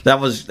 Yeah, that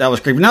was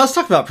creepy. Now, let's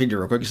talk about Peter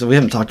real quick, so we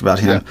haven't talked about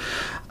him.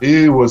 Yeah.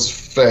 He was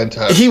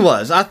fantastic. He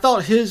was. I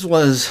thought his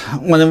was,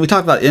 when we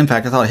talked about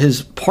impact, I thought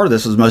his part of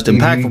this was most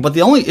impactful. But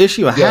the only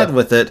issue I had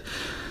with it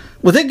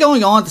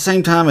going on at the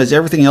same time as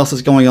everything else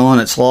that's going on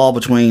at Slaw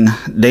between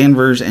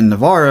Danvers and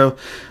Navarro,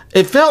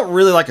 it felt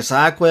really like a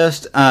side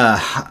quest.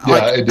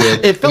 It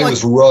did. It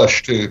was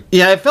rushed, too.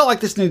 Yeah, it felt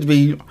like this needed to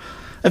be...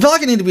 I felt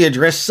like it needed to be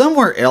addressed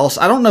somewhere else.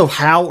 I don't know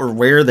how or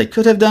where they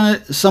could have done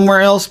it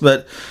somewhere else,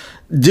 but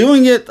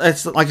doing it,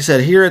 like I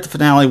said, here at the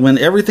finale, when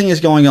everything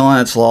is going on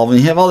at Slaw, when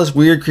you have all this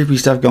weird, creepy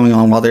stuff going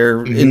on while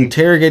they're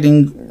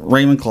interrogating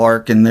Raymond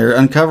Clark and they're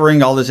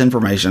uncovering all this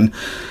information.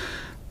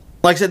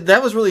 Like I said,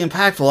 that was really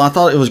impactful. I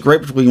thought it was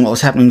great between what was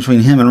happening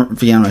between him and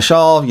Fiona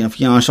Shaw.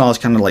 Fiona Shaw is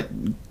kind of like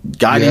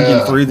guiding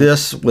him through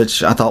this,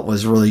 which I thought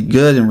was really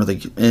good and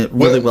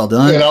really well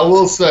done. And I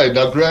will say,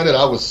 now granted,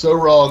 I was so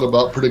wrong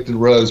about predicting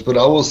Rose, but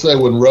I will say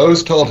when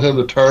Rose told him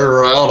to turn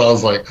around, I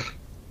was like,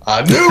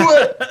 I knew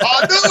it!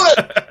 I knew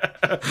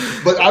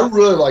it! But I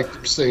really liked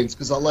her scenes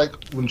because I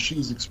like when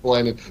she's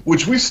explaining,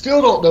 which we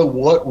still don't know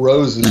what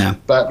Rose's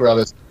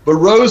background is, but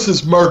Rose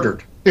is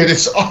murdered. It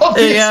is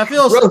obvious. Yeah, it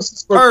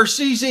feels, or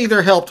she's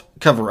either helped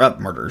cover up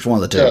murders,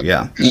 one of the two,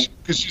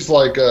 Because she's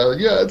like,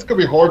 it's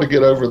going to be hard to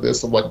get over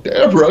this. I'm like,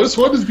 damn, Rose,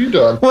 what have you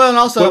done? Well, and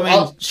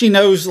also, she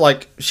knows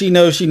she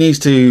needs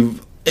to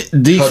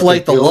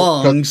deflate the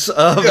lungs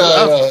of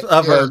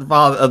her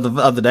father,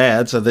 of the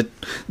dad, so that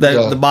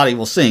the body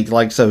will sink.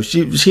 Like, so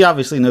she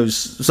obviously knows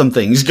some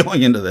things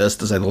going into this,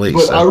 to say the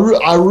least. But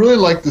I really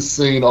like the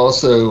scene.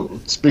 Also,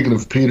 speaking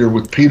of Peter,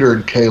 with Peter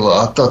and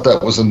Kayla, I thought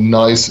that was a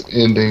nice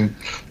ending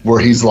where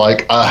he's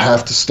like, I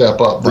have to step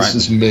up. This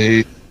is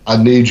me.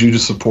 I need you to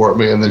support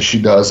me, and then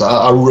she does.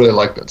 I really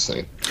like that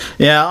scene.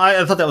 Yeah,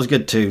 I thought that was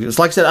good too. It's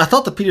like I said, I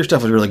thought the Peter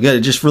stuff was really good.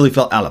 It just really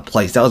felt out of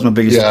place. That was my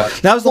biggest. Yeah.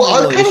 That was the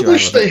only issue. I kind of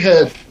wish they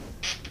had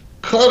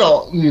cut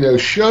off.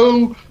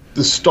 Show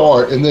the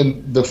start, and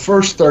then the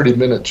first 30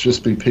 minutes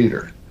just be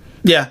Peter.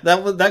 Yeah,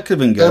 that could have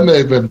been good. That may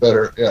have been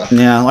better. Yeah.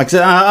 Yeah, like I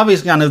said,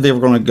 obviously I knew they were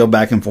going to go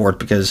back and forth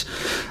because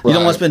you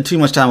don't want to spend too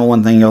much time on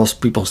one thing, else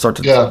people start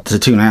to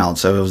tune out.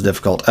 So it was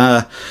difficult.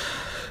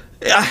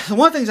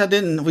 One of the things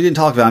we didn't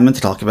talk about, I meant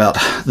to talk about,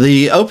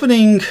 the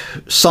opening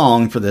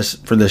song for this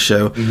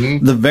show.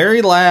 The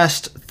very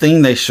last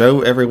thing they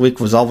show every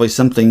week was always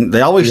something. They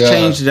always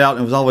changed it out,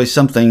 and it was always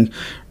something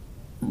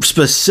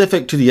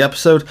specific to the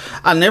episode.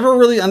 I never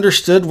really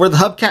understood where the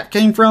hubcap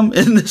came from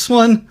in this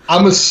one.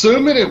 I'm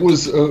assuming it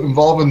was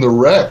involving the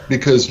wreck,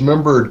 because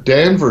remember,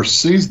 Danvers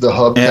sees the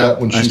hubcap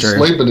when she's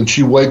sleeping, and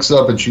she wakes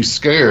up and she's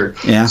scared.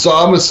 Yeah. So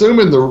I'm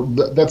assuming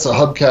that's a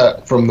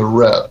hubcap from the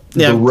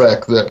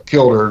wreck that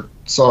killed her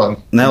son.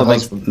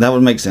 That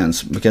would make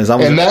sense, because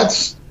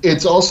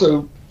it's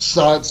also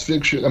science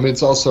fiction. I mean,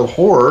 it's also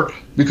horror,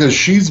 because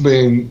she's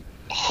being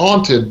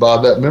haunted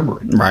by that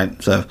memory.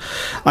 Right. So,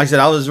 like I said,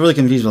 I was really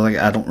confused.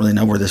 I don't really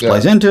know where this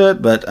plays into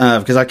it, but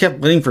because I kept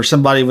waiting for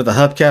somebody with a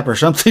hubcap or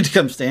something to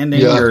come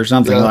standing or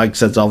something. Like I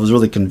said, so I was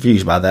really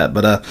confused by that.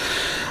 But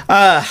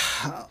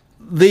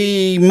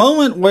the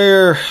moment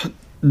where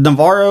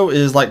Navarro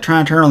is like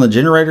trying to turn on the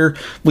generator.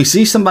 We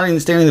see somebody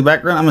standing in the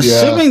background. I'm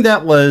assuming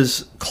that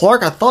was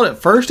Clark. I thought at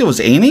first it was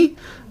Annie.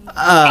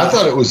 I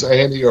thought it was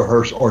Annie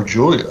or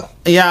Julia.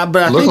 Yeah,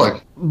 but I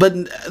think, but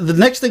the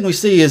next thing we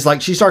see is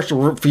like she starts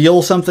to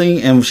feel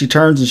something, and she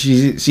turns and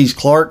she sees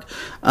Clark.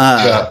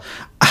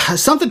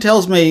 Something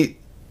tells me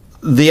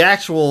the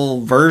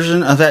actual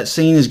version of that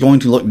scene is going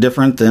to look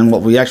different than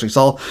what we actually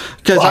saw.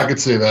 Because I could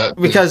see that.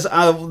 Because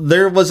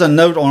there was a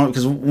note on it,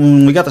 because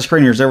when we got the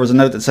screeners, there was a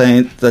note that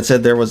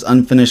said there was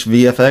unfinished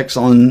VFX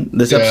on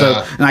this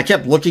episode. And I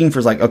kept looking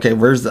for, like, okay,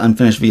 where's the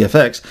unfinished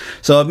VFX?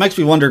 So it makes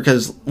me wonder,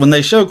 because when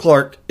they show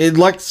Clark, it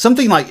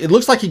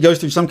looks like he goes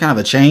through some kind of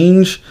a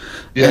change.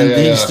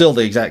 He's still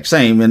the exact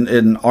same.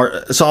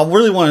 So I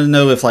really wanted to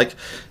know if, like,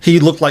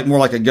 he looked like more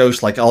like a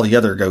ghost, like all the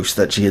other ghosts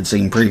that she had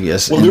seen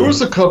previous. Well, there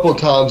was a couple of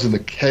times in the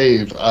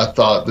cave I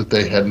thought that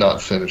they had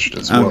not finished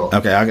as well.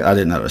 Okay, I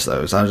didn't notice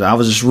those. I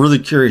was just really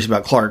curious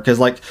about Clark, because,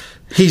 like,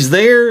 he's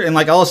there and,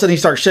 like, all of a sudden he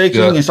starts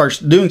shaking and starts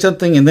doing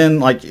something, and then,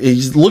 like,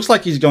 he looks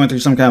like he's going through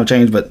some kind of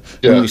change, but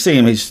when you see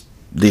him, he's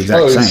the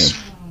exact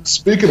same.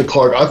 Speaking of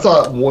Clark, I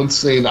thought one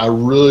scene I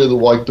really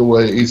liked the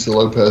way Issa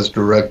Lopez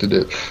directed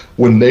it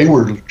when they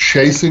were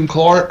chasing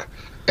Clark.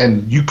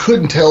 And you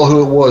couldn't tell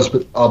who it was,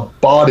 but a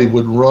body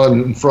would run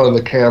in front of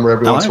the camera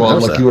every once in a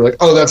while. Like, you were like,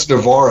 oh, that's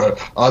Navarro.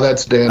 Oh,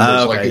 that's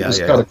Danvers. It was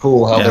kind of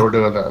cool how they were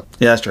doing that.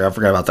 Yeah, that's true. I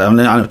forgot about that. I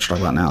know what you're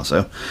talking about now.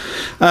 So,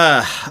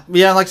 like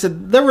I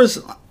said, there was,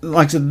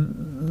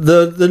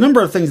 the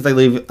number of things they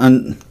leave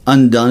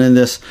undone in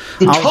this.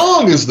 The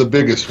tongue is the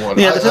biggest one.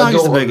 Yeah, the tongue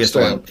is the biggest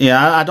one.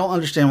 Yeah, I don't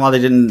understand why they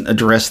didn't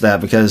address that,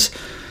 because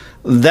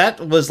that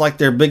was like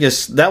their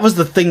biggest, that was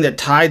the thing that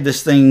tied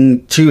this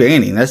thing to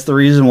Annie. That's the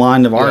reason why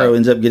Navarro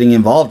ends up getting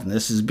involved in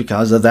this, is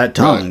because of that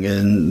tongue. Right.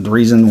 And the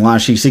reason why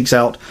she seeks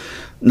out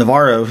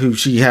Navarro, who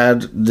she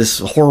had this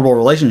horrible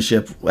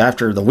relationship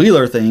after the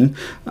Wheeler thing.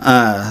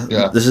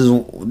 This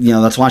is,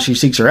 that's why she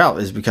seeks her out,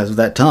 is because of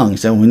that tongue.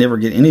 So we never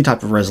get any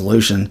type of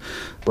resolution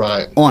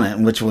on it,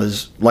 which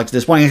was like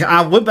disappointing.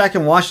 I went back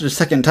and watched it a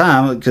second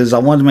time because I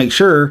wanted to make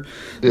sure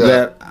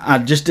that I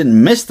just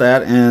didn't miss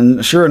that.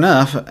 And sure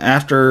enough,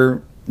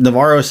 after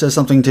Navarro says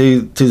something to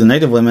the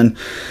native women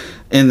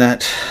in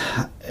that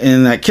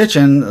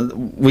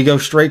kitchen, we go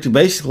straight to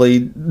basically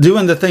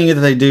doing the thing that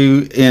they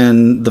do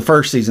in the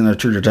first season of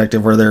True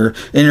Detective, where they're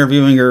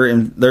interviewing her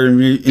and they're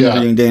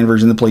interviewing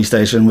Danvers in the police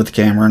station with the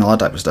camera and all that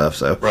type of stuff.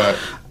 So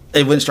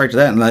it went straight to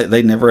that, and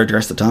they never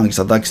addressed the tongue.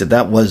 So, like I said,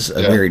 that was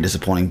a very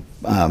disappointing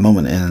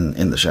moment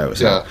in the show.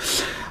 So,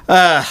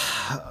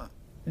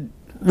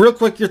 real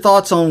quick, your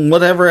thoughts on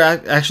whatever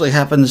actually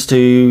happens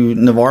to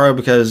Navarro,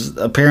 because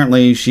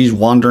apparently she's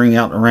wandering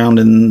out around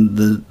in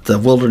the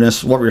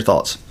wilderness. What were your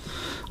thoughts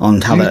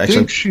on how that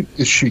actually?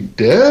 Is she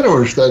dead,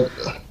 or is that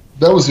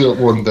was the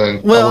one thing?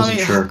 Well, I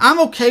wasn't sure. I'm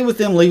okay with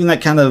them leaving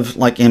that kind of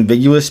like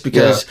ambiguous,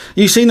 because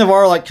you see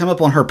Navarro like come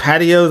up on her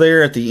patio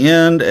there at the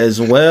end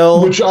as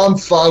well, which I'm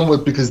fine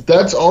with, because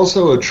that's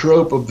also a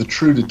trope of the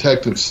True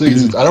Detective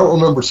seasons. I don't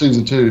remember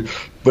season 2,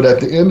 but at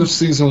the end of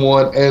season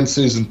 1 and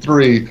season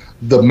 3,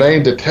 the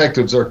main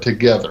detectives are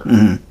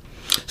together.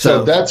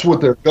 So that's what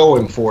they're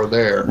going for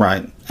there.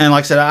 Right. And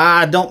like I said,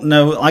 I don't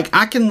know. Like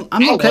I'm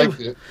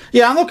okay.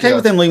 I'm okay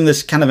with them leaving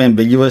this kind of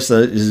ambiguous.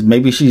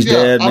 Maybe she's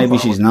dead, maybe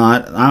she's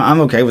not. I'm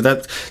okay with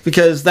that,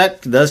 because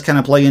that does kind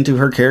of play into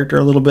her character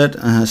a little bit.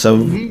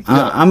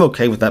 I'm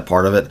okay with that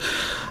part of it.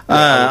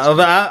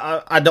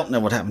 I don't know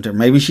what happened to her.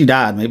 Maybe she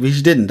died. Maybe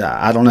she didn't die.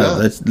 I don't know.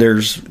 That's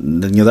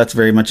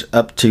very much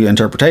up to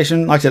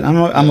interpretation. Like I said,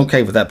 I'm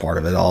okay with that part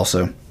of it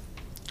also.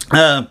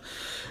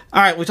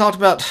 All right, you talked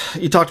about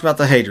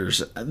the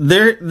haters.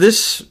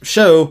 This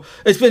show,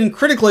 it's been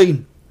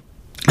critically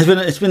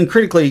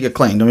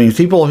acclaimed. I mean,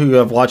 people who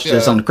have watched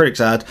this on the critic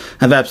side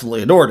have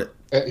absolutely adored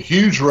it.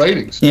 Huge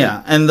ratings.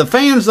 Yeah, and the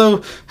fans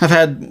though have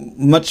had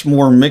much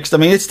more mixed. I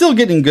mean, it's still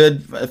getting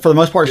good for the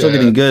most part. Still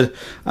getting good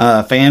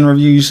fan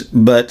reviews,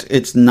 but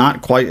it's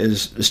not quite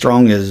as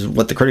strong as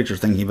what the critics are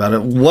thinking about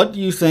it. What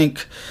do you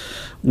think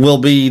will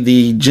be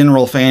the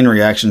general fan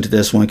reaction to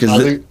this one? Because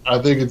I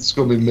think it's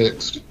going to be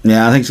mixed.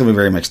 Yeah, I think it's going to be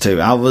very mixed too.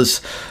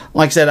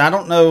 Like I said, I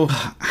don't know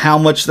how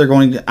much they're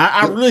going to.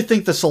 I really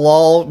think the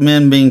Salal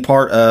men being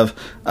part of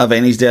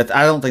Annie's death,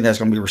 I don't think that's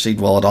going to be received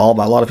well at all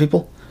by a lot of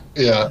people.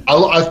 Yeah,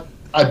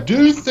 I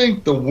do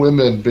think the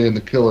women being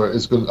the killer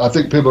is good. I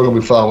think people are going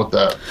to be fine with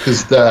that,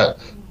 because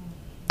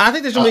I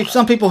think there's going to be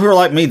some people who are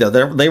like me, though.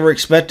 They were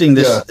expecting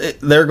this. Yeah.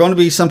 There are going to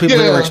be some people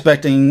who are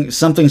expecting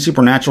something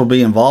supernatural to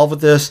be involved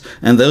with this,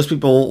 and those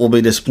people will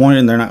be disappointed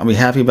and they're not going to be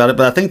happy about it.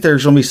 But I think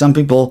there's going to be some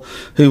people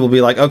who will be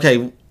like,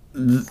 okay,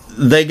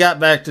 they got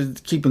back to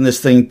keeping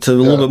this thing to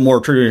a little bit more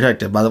True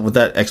Detective with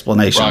that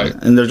explanation. Right.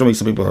 And there's going to be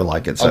some people who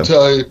like it. So. I'll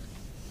tell you,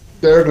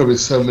 there are going to be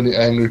so many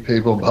angry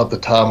people about the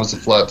time is a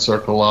flat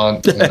circle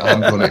line, and I'm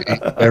going to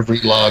eat every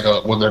line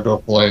up when they're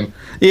going playing.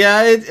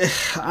 Yeah,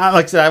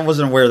 like I said, I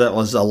wasn't aware that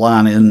was a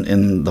line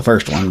in the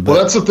first one. But.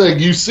 Well, that's the thing.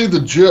 You see the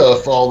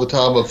GIF all the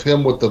time of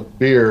him with the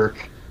beer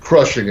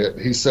crushing it.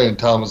 He's saying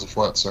Tom is a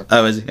Fletcher.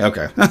 Oh, is he?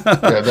 Okay.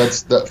 Yeah,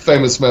 that's that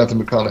famous Matthew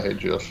McConaughey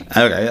gif.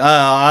 Okay. Like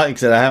I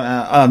said,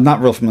 I'm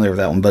not real familiar with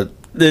that one, but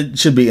it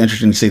should be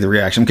interesting to see the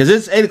reaction because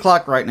it's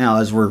 8:00 right now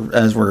as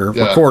we're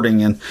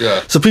recording, and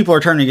so people are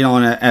turning it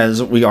on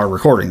as we are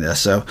recording this.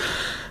 So,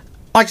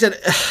 like I said,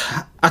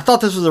 I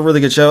thought this was a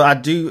really good show. I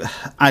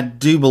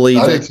do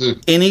believe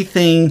that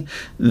anything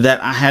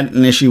that I had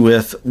an issue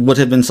with would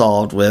have been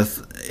solved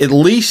with at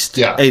least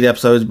 8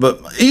 episodes, but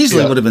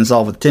easily would have been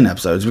solved with 10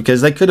 episodes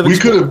because they could have.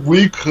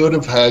 We could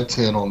have had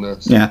 10 on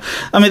this. Yeah,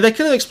 I mean they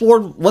could have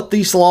explored what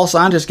these law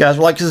scientist guys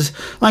were like. Because,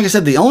 like I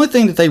said, the only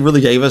thing that they really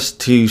gave us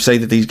to say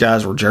that these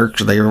guys were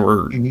jerks or they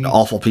were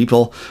awful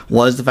people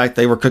was the fact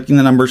they were cooking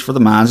the numbers for the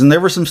mines. And there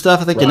was some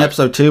stuff I think in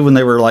episode 2 when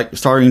they were like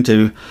starting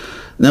to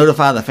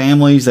notify the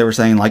families. They were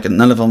saying like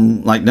none of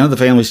the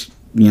families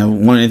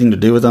want anything to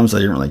do with them, so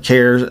they didn't really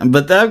care.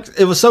 But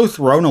it was so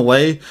thrown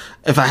away.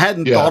 If I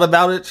hadn't thought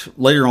about it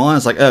later on,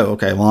 it's like, oh,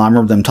 okay, well, I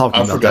remember them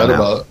talking about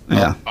that.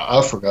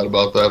 I forgot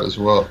about that as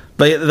well.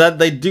 But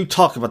they do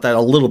talk about that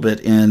a little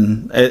bit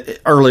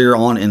earlier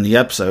on in the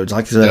episodes.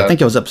 Like I said, I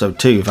think it was episode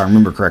 2, if I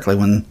remember correctly,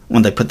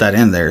 when they put that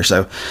in there.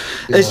 So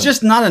it's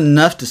just not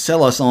enough to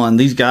sell us on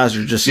these guys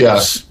are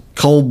just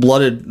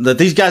cold-blooded, that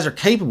these guys are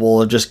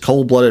capable of just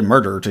cold-blooded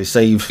murder to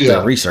save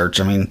their research.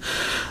 I mean,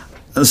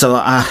 so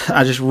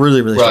I just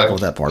really struggle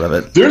with that part of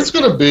it.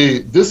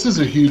 This is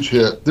a huge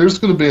hit. There's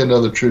going to be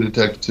another True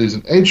Detective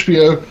season.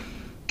 HBO,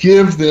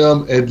 give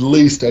them at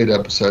least 8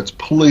 episodes.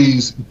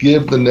 Please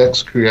give the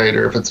next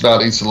creator, if it's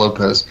not Issa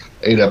Lopez,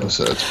 8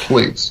 episodes,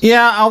 please.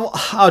 Yeah,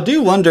 I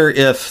do wonder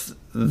if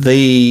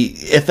they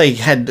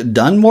had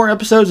done more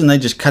episodes and they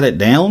just cut it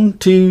down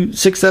to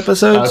 6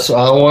 episodes.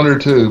 I wonder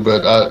too,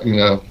 but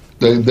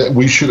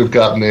we should have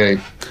gotten the 8.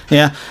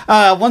 Yeah.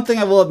 One thing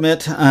I will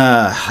admit,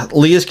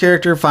 Leah's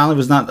character finally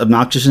was not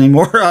obnoxious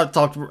anymore. I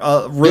talked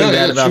really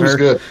bad about her.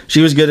 Good.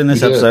 She was good in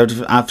this episode.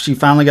 She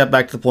finally got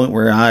back to the point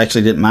where I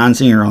actually didn't mind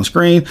seeing her on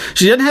screen.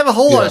 She didn't have a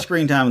whole lot of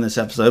screen time in this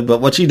episode,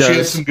 but what she does, she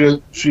had some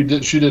good. She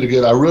did a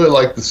good. I really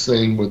liked the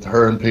scene with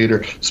her and Peter,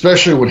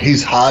 especially when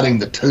he's hiding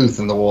the tooth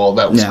in the wall.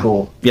 That was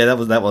cool. Yeah,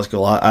 that was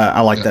cool. I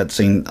liked that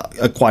scene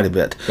quite a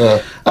bit.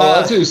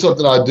 I'll tell you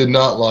something I did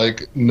not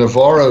like: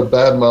 Navarro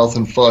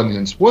badmouthing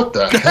Funyuns. What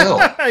the hell?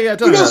 Yeah,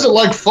 who doesn't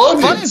like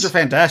Funyuns? Funyuns are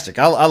fantastic.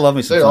 I love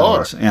me some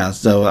Funyuns. Yeah,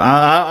 so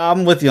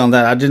I'm with you on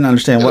that. I didn't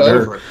understand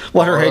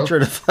what her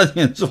hatred of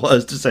Funyuns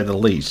was, to say the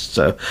least.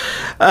 So,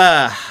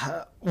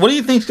 what do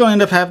you think is going to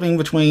end up happening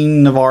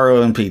between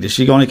Navarro and Pete? Is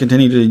she going to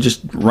continue to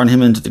just run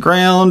him into the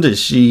ground? Is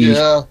she?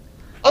 Yeah,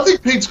 I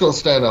think Pete's going to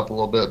stand up a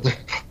little bit.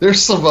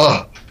 There's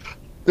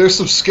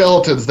some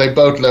skeletons they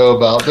both know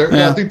about.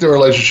 I think their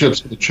relationship's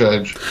going to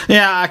change.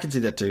 Yeah, I can see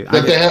that too.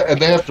 And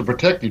they have to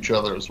protect each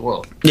other as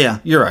well. Yeah,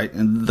 you're right.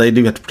 And they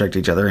do have to protect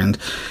each other. And,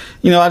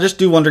 I just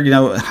do wonder,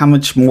 how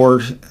much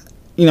more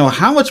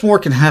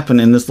can happen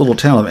in this little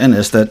town of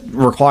Ennis that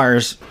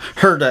requires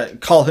her to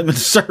call him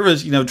into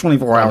service,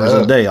 24 hours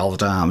a day all the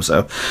time.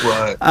 So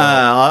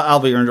I'll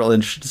be really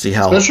interested to see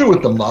how. Especially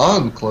with the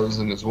mine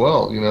closing as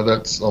well.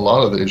 That's a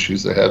lot of the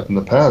issues they had in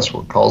the past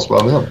were caused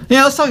by them.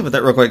 Yeah, let's talk about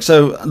that real quick.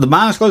 So the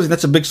mine is closing.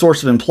 That's a big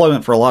source of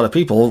employment for a lot of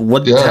people.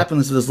 What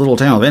happens to this little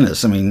town of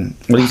Ennis? I mean,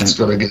 what do you think? It's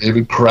going to get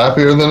even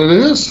crappier than it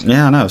is.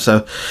 Yeah, I know.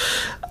 So,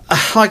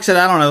 like I said,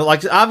 I don't know.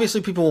 Like,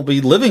 obviously, people will be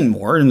living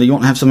more, and you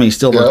won't have so many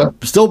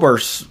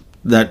stillbursts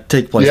that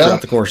take place throughout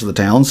the course of the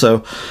town. So,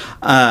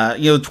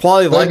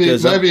 quality of life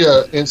goes up. Maybe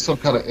in some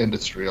kind of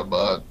industry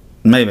about.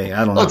 Maybe,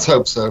 I don't know. Let's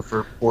hope so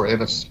for poor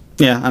Ennis.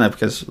 Yeah, I know,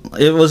 because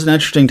it was an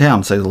interesting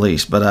town, to say the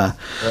least. But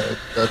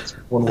that's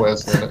one way of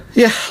saying it.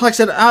 Yeah, like I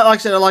said, I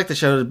like the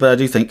show, but I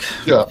do think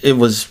it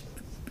was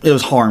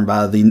harmed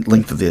by the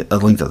length of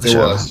the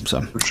show. Was,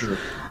 so for sure.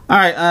 All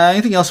right.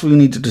 Anything else we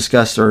need to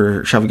discuss,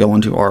 or shall we go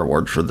on to our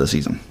awards for the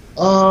season?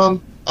 I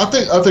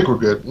think we're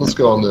good. Let's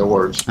go on the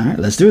awards. All right,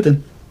 let's do it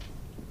then.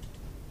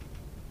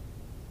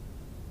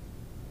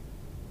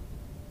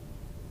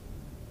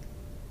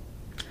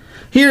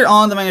 Here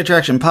on the Main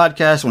Attraction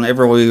Podcast,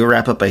 whenever we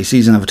wrap up a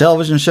season of a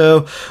television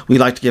show, we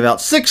like to give out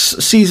 6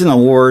 season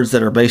awards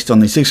that are based on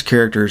the 6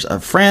 characters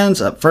of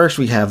Friends. Up first,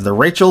 we have the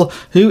Rachel.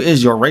 Who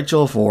is your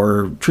Rachel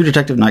for True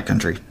Detective Night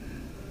Country?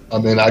 I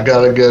mean, I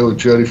got to go with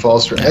Jodie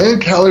Foster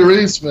and Callie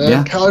Reese, man.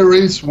 Yeah. Callie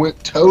Reese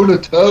went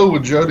toe-to-toe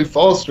with Jodie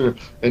Foster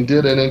and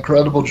did an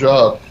incredible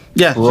job.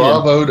 Yeah,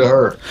 bravo to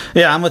her.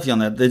 Yeah, I'm with you on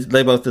that.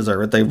 They both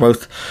deserve it. They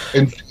both.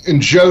 And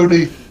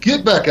Jodie,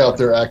 get back out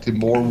there acting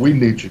more. We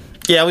need you.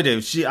 Yeah, we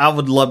do. I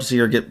would love to see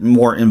her get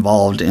more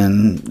involved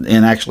in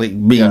actually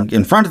being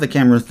in front of the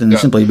camera than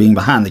simply being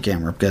behind the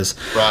camera, because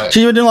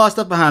she's been doing a lot of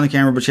stuff behind the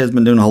camera, but she hasn't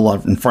been doing a whole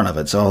lot in front of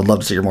it. So I would love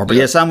to see her more. But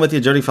yes, I'm with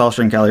you. Jodie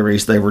Foster and Callie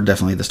Reese, they were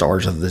definitely the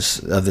stars of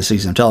this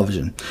season of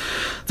television.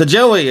 The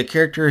Joey, a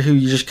character who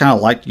you just kind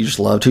of liked, you just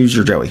loved. Who's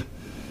your Joey?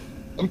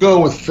 I'm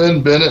going with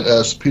Finn Bennett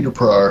as Peter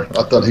Pryor.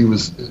 I thought he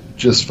was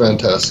just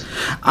fantastic.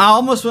 I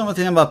almost went with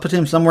him. I put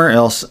him somewhere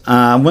else.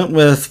 I went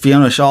with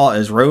Fiona Shaw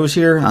as Rose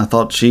here. I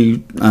thought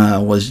she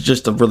was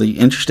just a really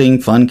interesting,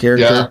 fun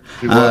character.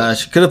 Yeah,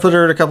 she could have put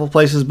her in a couple of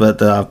places,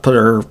 but I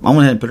went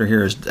ahead and put her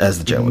here as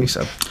the Joey.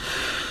 So.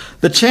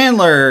 The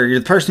Chandler, you're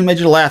the person who made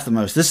you laugh the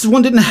most. This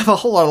one didn't have a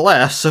whole lot of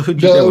laughs, so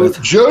who'd you go with?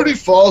 Jodie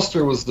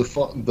Foster was the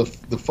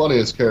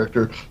funniest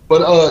character.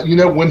 But,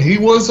 when he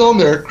was on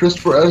there,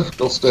 Christopher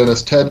Eccleston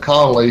as Ted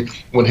Connolly,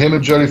 when him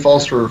and Jodie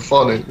Foster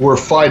were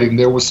fighting,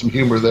 there was some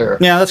humor there.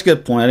 Yeah, that's a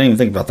good point. I didn't even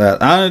think about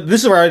that.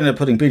 This is where I ended up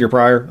putting Peter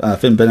Pryor,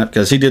 Finn Bennett,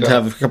 because he did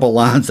have a couple of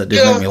lines that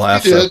did make me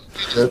laugh. He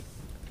did.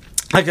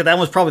 That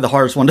was probably the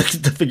hardest one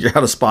to figure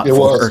out a spot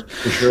for her.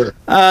 For sure.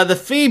 The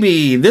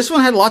Phoebe, this one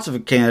had lots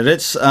of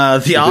candidates. The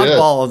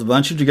oddball of the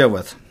bunch, who'd you go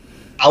with?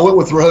 I went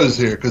with Rose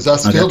here because I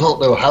still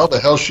don't know how the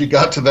hell she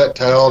got to that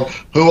town,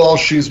 who all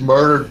she's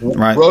murdered.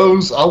 Right.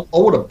 Rose, I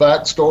want a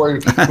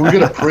backstory. Can we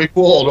get a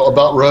prequel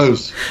about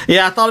Rose?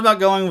 Yeah, I thought about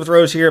going with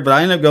Rose here, but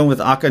I ended up going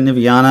with Aka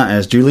Niviana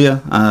as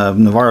Julia,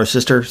 Navarro's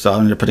sister. So I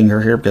ended up putting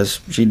her here because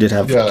she did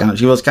have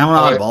she was kind of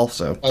an oddball.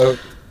 So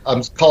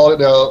I'm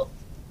calling it now.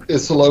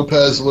 Issa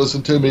Lopez,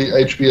 listen to me,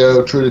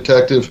 HBO, True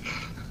Detective.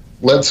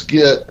 Let's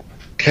get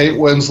Kate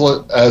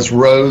Winslet as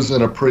Rose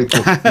in a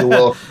prequel. You're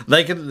welcome.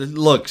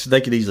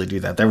 They could easily do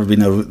that. That would be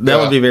would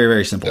be very,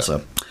 very simple. Yeah.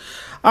 So,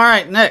 all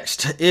right,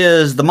 next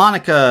is the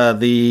Monica,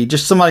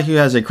 just somebody who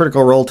has a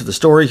critical role to the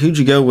story. Who'd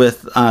you go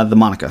with the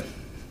Monica?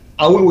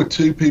 I went with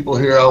two people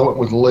here. I went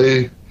with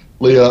Leah,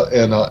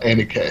 and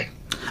Annie Kay.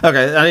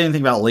 Okay, I didn't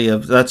think about Leah.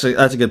 That's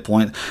a good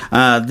point.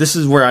 This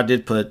is where I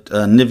did put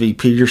Nivi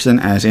Peterson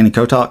as Annie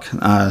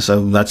Kotok,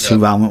 so that's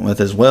who I went with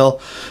as well.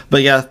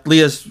 But yeah,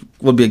 Leah's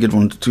would be a good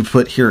one to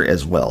put here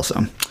as well.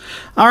 So,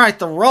 all right,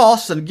 the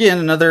Ross, and again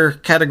another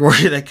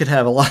category that could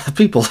have a lot of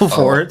people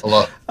for it. A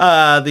lot.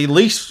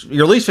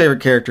 Your least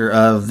favorite character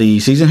of the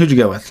season. Who'd you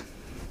go with?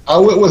 I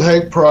went with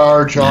Hank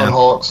Pryor, John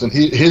Hawkes, and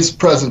his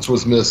presence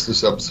was missed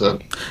this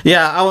episode.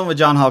 Yeah, I went with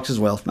John Hawkes as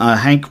well.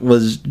 Hank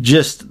was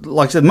just,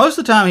 like I said, most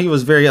of the time he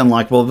was very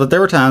unlikable, but there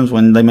were times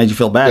when they made you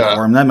feel bad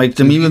for him. That makes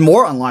him even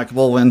more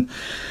unlikable when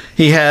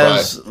he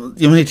has,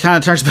 when he kind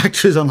of turns back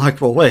to his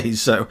unlikable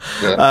ways. So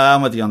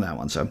I'm with you on that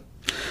one. So,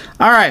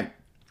 all right.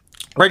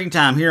 Rating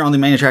time here on the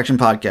Main Attraction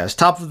Podcast.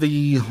 Top of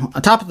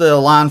the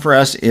line for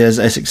us is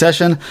a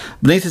Succession.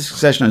 Beneath the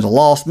Succession is a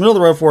Lost. Middle of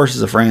the road for us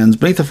is a Friends.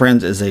 Beneath the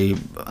Friends is a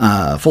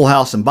Full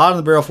House. And bottom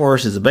of the barrel for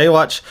us is a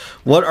Baywatch.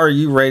 What are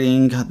you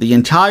rating the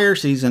entire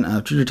season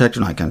of True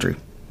Detective Night Country?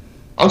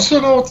 I'm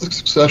still going with the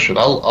Succession.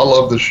 I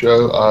love this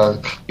show.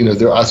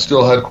 I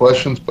still had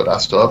questions, but I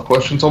still have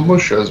questions on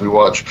most shows we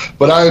watch.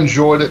 But I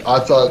enjoyed it. I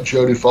thought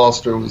Jodie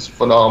Foster was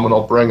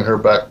phenomenal. Bringing her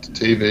back to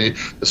TV,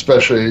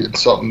 especially in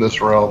something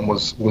this realm,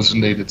 was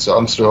needed. So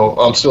I'm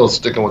still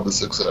sticking with the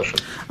Succession.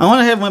 I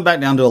went ahead and went back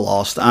down to a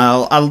Lost.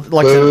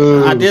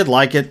 I did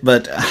like it,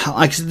 but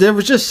there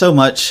was just so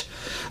much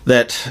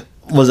that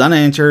was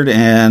unanswered,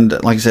 and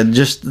like I said,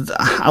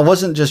 I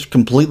wasn't just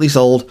completely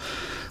sold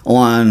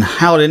on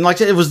how it ended. Like I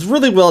said, it was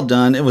really well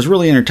done. It was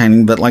really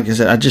entertaining, but like I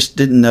said, I just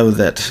didn't know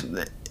that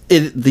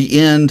the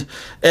end,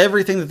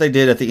 everything that they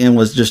did at the end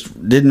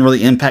didn't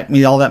really impact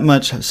me all that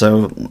much.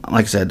 So,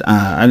 like I said,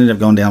 I ended up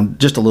going down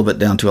just a little bit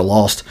down to a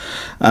Lost.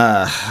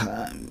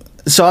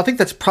 So I think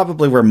that's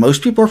probably where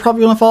most people are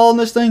probably going to fall on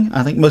this thing.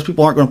 I think most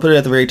people aren't going to put it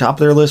at the very top of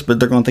their list, but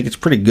they're going to think it's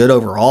pretty good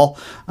overall.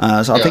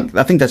 I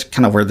think that's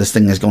kind of where this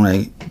thing is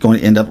going to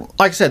end up.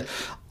 Like I said,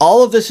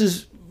 all of this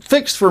is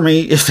fixed for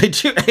me if they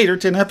do 8 or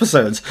 10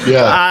 episodes.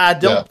 I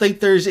don't think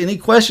there's any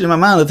question in my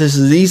mind that this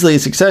is easily a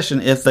Succession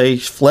if they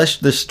flesh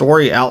this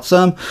story out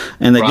some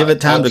and they give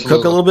it time to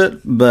cook a little bit.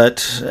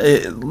 But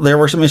there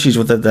were some issues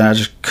with it that I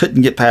just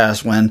couldn't get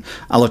past when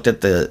I looked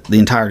at the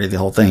entirety of the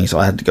whole thing, so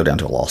I had to go down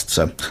to a Lost.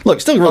 So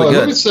look, still really good.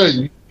 Let me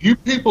say, you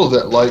people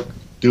that like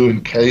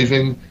doing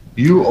caving,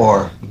 you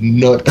are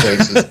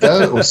nutcases.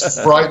 That was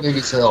frightening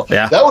as hell.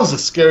 Yeah. That was the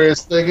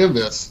scariest thing in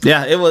this.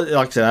 Yeah, it was.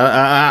 Like I said,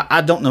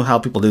 I don't know how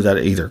people do that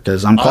either,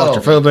 because I'm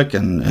claustrophobic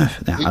and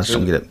I just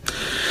don't get it.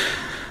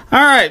 All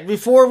right,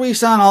 before we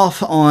sign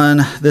off on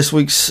this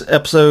week's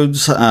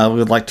episodes, we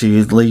would like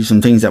to leave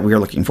some things that we are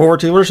looking forward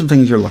to. What are some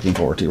things you're looking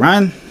forward to,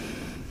 Ryan?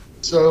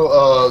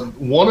 So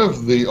one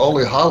of the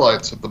only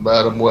highlights of the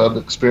Madam Web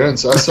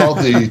experience, I saw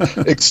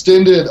the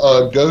extended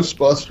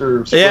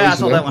Ghostbusters I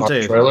saw that one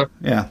too. Trailer.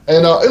 Yeah,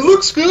 and it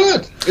looks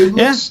good. It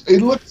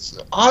looks.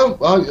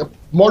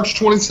 March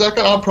 22nd,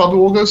 I probably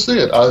will go see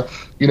it.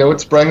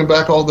 It's bringing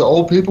back all the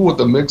old people with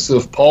the mix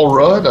of Paul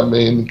Rudd,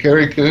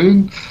 Carrie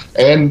Coon,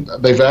 and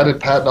they've added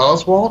Patton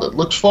Oswalt. It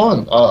looks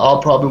fun.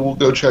 I'll probably will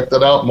go check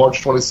that out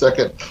March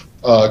 22nd.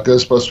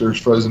 Ghostbusters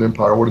Frozen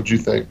Empire. What did you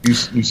think? You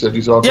said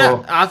you saw it?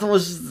 Yeah, I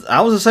was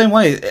the same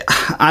way.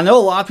 I know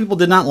a lot of people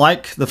did not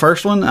like the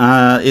first one.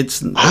 I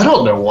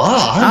don't know why.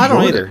 I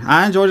don't either.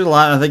 I enjoyed it a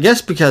lot. I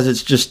guess because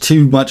it's just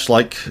too much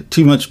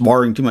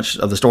borrowing too much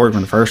of the story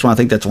from the first one. I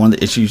think that's one of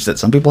the issues that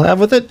some people have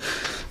with it.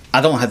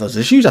 I don't have those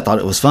issues. I thought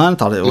it was fun. I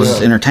thought it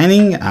was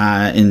entertaining.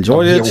 I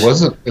enjoyed it.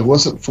 It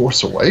wasn't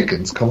Force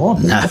Awakens. Come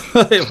on. No,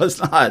 it was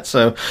not.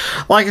 So,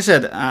 like I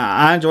said,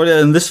 I enjoyed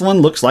it, and this one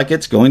looks like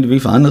it's going to be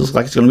fun. It looks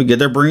like it's going to be good.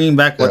 They're bringing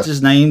back what's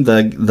his name,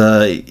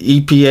 the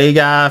EPA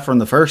guy from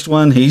the first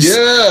one. He's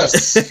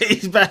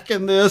back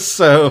in this.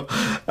 So,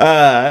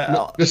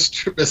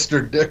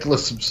 Mr.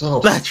 Dickless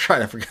himself. That's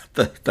right. I forgot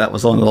that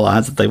was one of the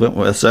lines that they went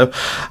with. So,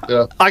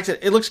 like I said,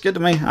 it looks good to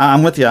me.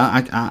 I'm with you.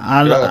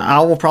 I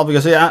will probably go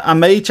see it. I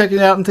may check it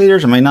out in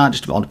theaters. I may not.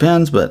 Just all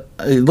depends. But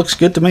it looks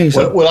good to me.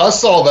 So. When I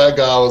saw that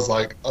guy, I was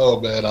like, "Oh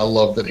man, I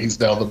love that he's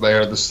now the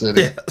mayor of the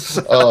city." Yes.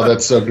 Oh,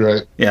 that's so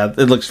great. Yeah,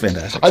 it looks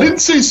fantastic. I didn't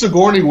see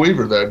Sigourney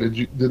Weaver though. Did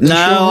you?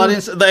 No, I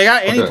didn't. They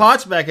got Annie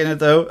Potts back in it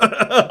though.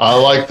 I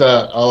like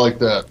that. All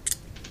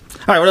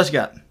right, what else you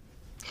got?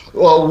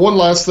 Well, one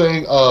last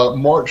thing.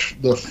 March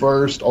the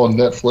 1st on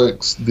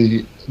Netflix,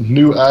 the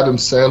new Adam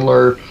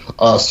Sandler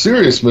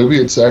serious movie.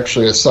 It's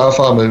actually a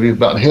sci-fi movie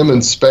about him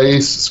in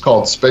space. It's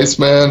called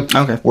Spaceman,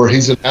 where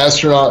he's an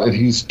astronaut and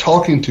he's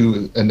talking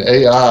to an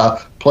AI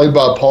played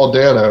by Paul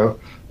Dano,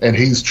 and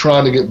he's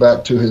trying to get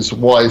back to his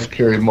wife,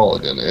 Carey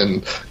Mulligan.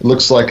 And it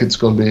looks like it's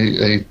going to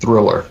be a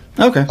thriller.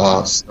 Okay.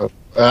 So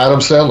Adam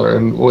Sandler.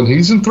 And when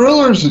he's in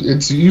thrillers,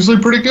 it's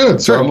usually pretty good.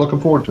 So I'm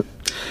looking forward to it.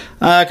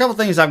 A couple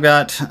things I've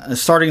got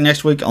starting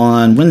next week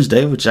on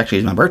Wednesday, which actually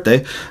is my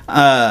birthday.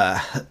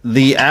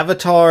 The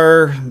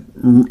Avatar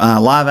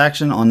live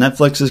action on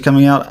Netflix is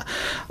coming out.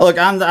 Look,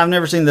 I've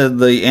never seen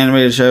the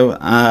animated show.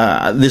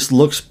 This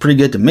looks pretty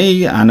good to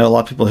me. I know a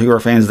lot of people who are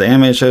fans of the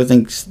animated show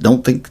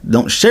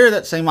don't share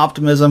that same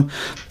optimism.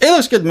 It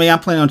looks good to me. I'm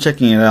planning on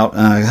checking it out.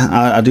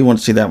 I do want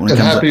to see that when it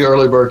comes out. Happy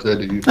early birthday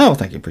to you. Oh,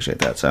 thank you. Appreciate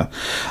that. So,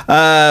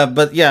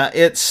 but yeah,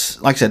 it's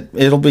like I said,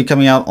 it'll be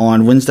coming out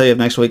on Wednesday of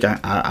next week.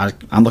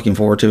 I'm looking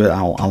forward to it.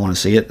 I want to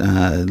see it.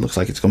 It looks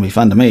like it's going to be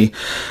fun to me.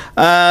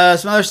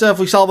 Some other stuff.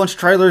 We saw a bunch of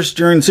trailers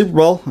during the Super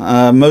Bowl.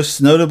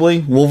 Most notably,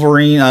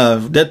 Wolverine,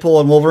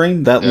 Deadpool and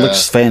Wolverine. That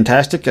looks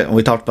fantastic.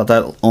 We talked about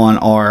that on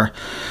our.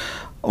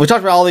 We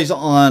talked about all these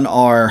on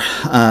our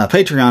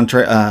Patreon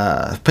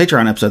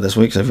episode this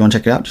week, so if you want to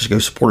check it out, just go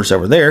support us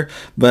over there.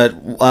 But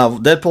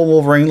Deadpool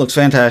Wolverine looks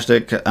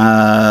fantastic.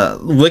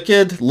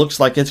 Wicked looks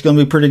like it's going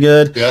to be pretty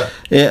good. Yeah.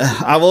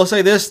 I will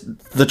say this,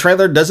 the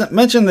trailer doesn't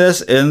mention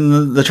this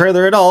in the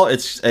trailer at all.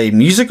 It's a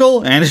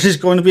musical, and it is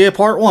going to be a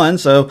part 1,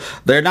 so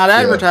they're not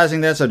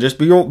advertising that, so just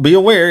be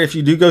aware if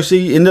you do go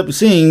end up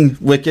seeing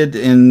Wicked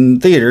in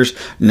theaters,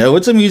 know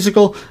it's a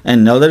musical,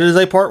 and know that it is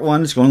a part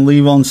 1. It's going to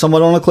leave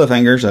somewhat on a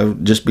cliffhanger, so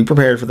just be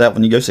prepared for that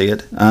when you go see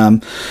it.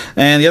 And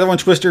the other one,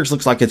 Twisters,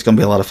 looks like it's going to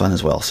be a lot of fun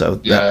as well. So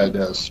it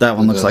does. That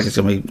one looks like it's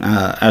going to be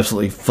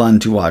absolutely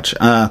fun to watch.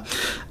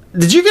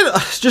 Did you get,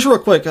 just real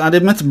quick, I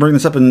did meant to bring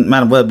this up in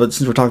Madam Web, but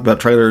since we're talking about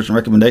trailers and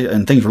recommendations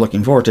and things we're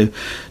looking forward to,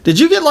 did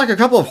you get like a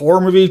couple of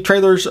horror movie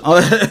trailers? A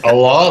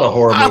lot of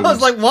horror movies. I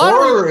was like, what?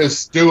 Horror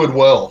is doing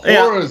well.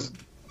 Horror is...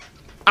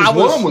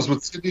 One was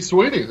with Sydney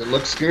Sweeney that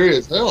looked scary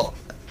as hell.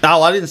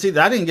 Oh, I didn't see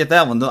that. I didn't get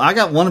that one. I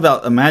got one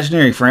about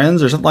imaginary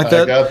friends or something like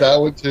that. I got that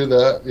one too.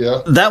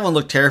 That one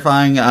looked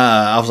terrifying.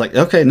 I was like,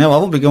 okay, no, I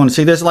won't be going to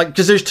see this. Like,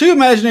 because there's 2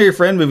 imaginary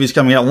friend movies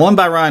coming out. One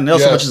by Ryan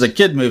Nelson, which is a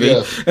kid movie,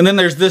 and then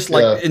there's this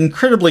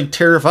incredibly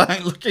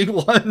terrifying looking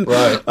one.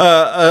 Right.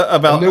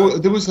 About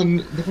there was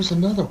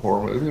another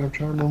horror movie. And I'm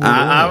trying to remember.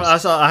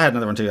 I had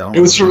another one too. It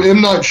was from M.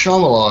 Night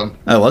Shyamalan.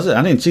 Oh, was it?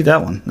 I didn't see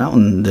that one. That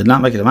one did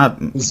not make it to my.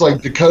 It's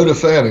like Dakota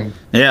Fanning.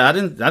 Yeah, I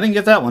didn't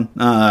get that one.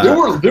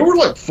 There were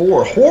like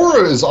 4.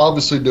 Horror is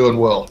obviously doing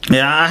well.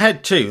 Yeah, I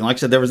had 2. Like I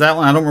said, there was that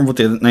one. I don't remember what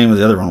the name of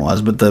the other one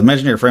was, but the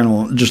imaginary friend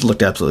one just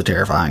looked absolutely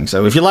terrifying.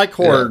 So if you like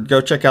horror,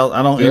 go check out.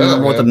 I don't even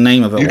remember what the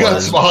name of it was. You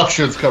got some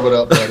options coming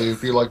up, buddy,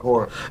 if you like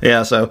horror.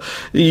 Yeah, so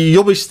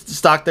you'll be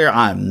stocked there.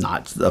 I'm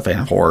not a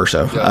fan of horror,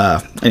 so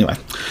anyway.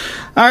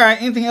 All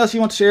right, anything else you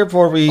want to share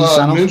before we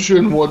sign off?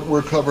 Mention what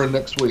we're covering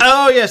next week.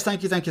 Oh, yes,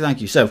 thank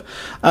you. So,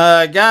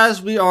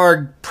 guys, we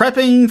are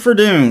prepping for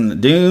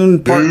Dune.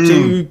 Dune Part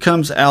 2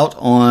 comes out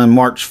on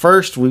March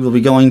 1st. We will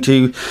be going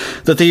to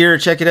the theater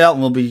to check it out,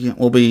 and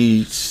we'll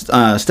be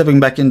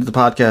stepping back into the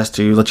podcast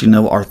to let you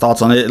know our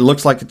thoughts on it. It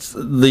looks like it's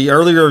the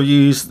earlier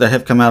reviews that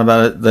have come out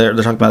about it. They're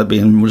talking about it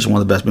being just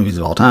one of the best movies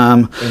of all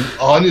time. And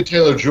Anya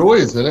Taylor-Joy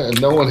is in it, and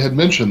no one had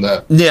mentioned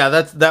that. Yeah,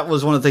 that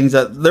was one of the things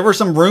that there were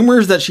some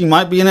rumors that she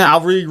might be in it.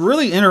 I'll be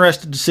really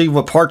interested to see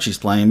what part she's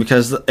playing,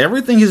 because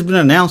everything has been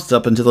announced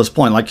up until this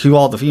point, like who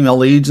all the female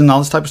leads and all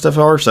this type of stuff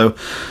are. So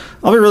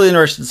I'll be really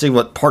interested to see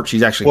what part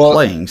she's actually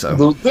playing. So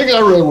the thing I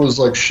read was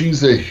like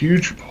she's a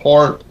huge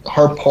part.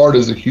 Her part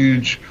is a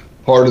huge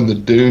part in the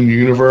Dune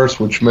universe,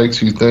 which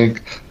makes you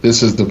think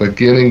this is the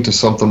beginning to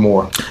something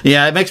more.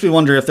 Yeah, it makes me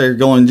wonder if they're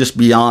going just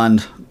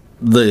beyond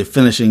the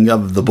finishing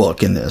of the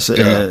book in this.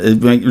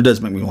 It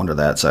does make me wonder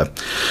that. So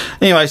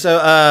anyway,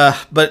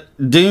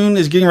 but Dune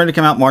is getting ready to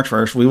come out March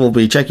 1st. We will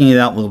be checking it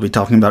out. We'll be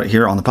talking about it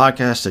here on the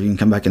podcast, so you can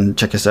come back and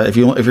check us out. If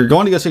you're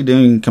going to go see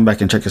Dune, come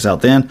back and check us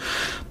out then.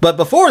 But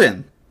before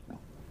then,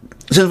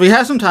 since we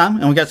have some time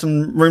and we got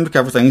some room to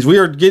cover things, we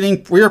are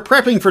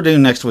prepping for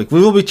Dune next week.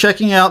 We will be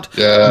checking out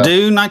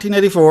Dune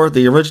 1984,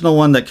 the original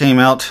one that came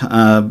out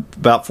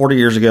about 40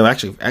 years ago.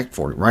 Actually,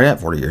 right at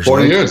 40 years.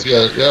 40 years,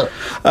 yeah.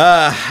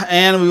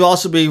 And we'll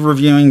also be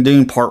reviewing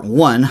Dune Part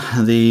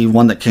 1, the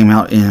one that came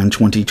out in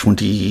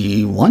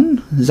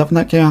 2021. Is that when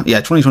that came out? Yeah,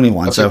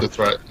 2021. I think that's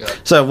right. Yeah.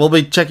 So we'll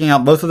be checking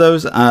out both of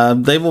those.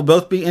 They will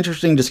both be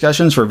interesting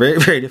discussions for very,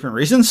 very different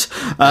reasons.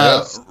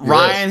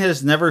 Ryan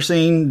has never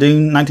seen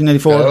Dune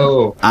 1984.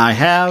 No. I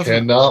have.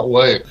 Cannot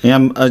wait.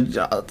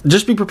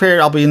 Just be prepared.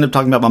 I'll be end up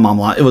talking about my mom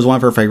a lot. It was one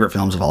of her favorite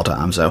films of all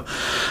time. So,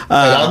 and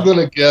I'm going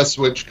to guess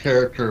which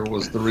character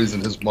was the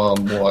reason his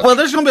mom watched. Well,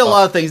 there's going to be a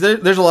lot of things.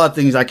 There's a lot of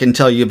things I can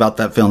tell you about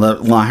that film.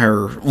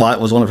 Why it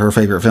was one of her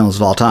favorite films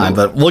of all time.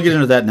 But we'll get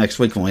into that next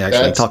week when we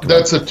actually talk about it.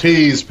 That's a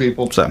tease,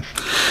 people. So,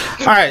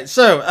 all right.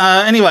 So,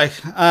 anyway,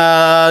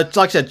 like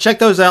I said, check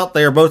those out.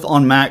 They are both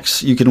on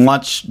Max. You can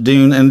watch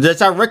Dune, and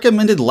as I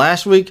recommended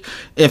last week,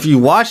 if you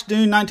watch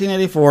Dune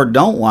 1984,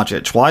 don't watch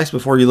it twice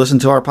before you listen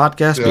to our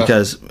podcast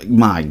because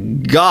my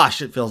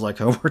gosh, it feels like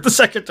homework the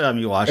second time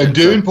you watch it. And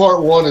Dune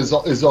Part 1 is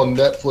on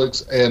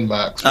Netflix and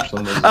Max for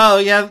some reason.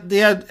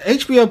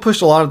 HBO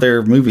pushed a lot of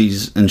their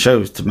movies and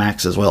shows to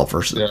Max as well to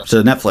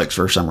Netflix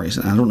for some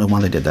reason. I don't know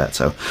why they did that.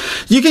 So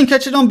you can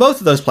catch it on both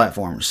of those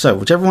platforms. So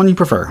whichever one you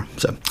prefer.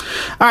 So,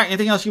 all right,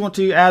 anything else you want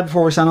to add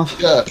before we sign off?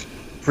 Yeah.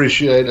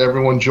 Appreciate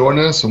everyone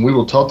joining us, and we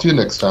will talk to you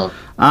next time.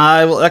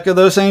 I will echo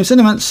those same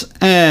sentiments,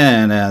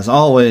 and as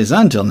always,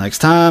 until next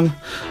time,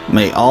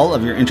 may all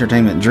of your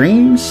entertainment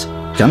dreams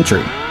come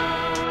true.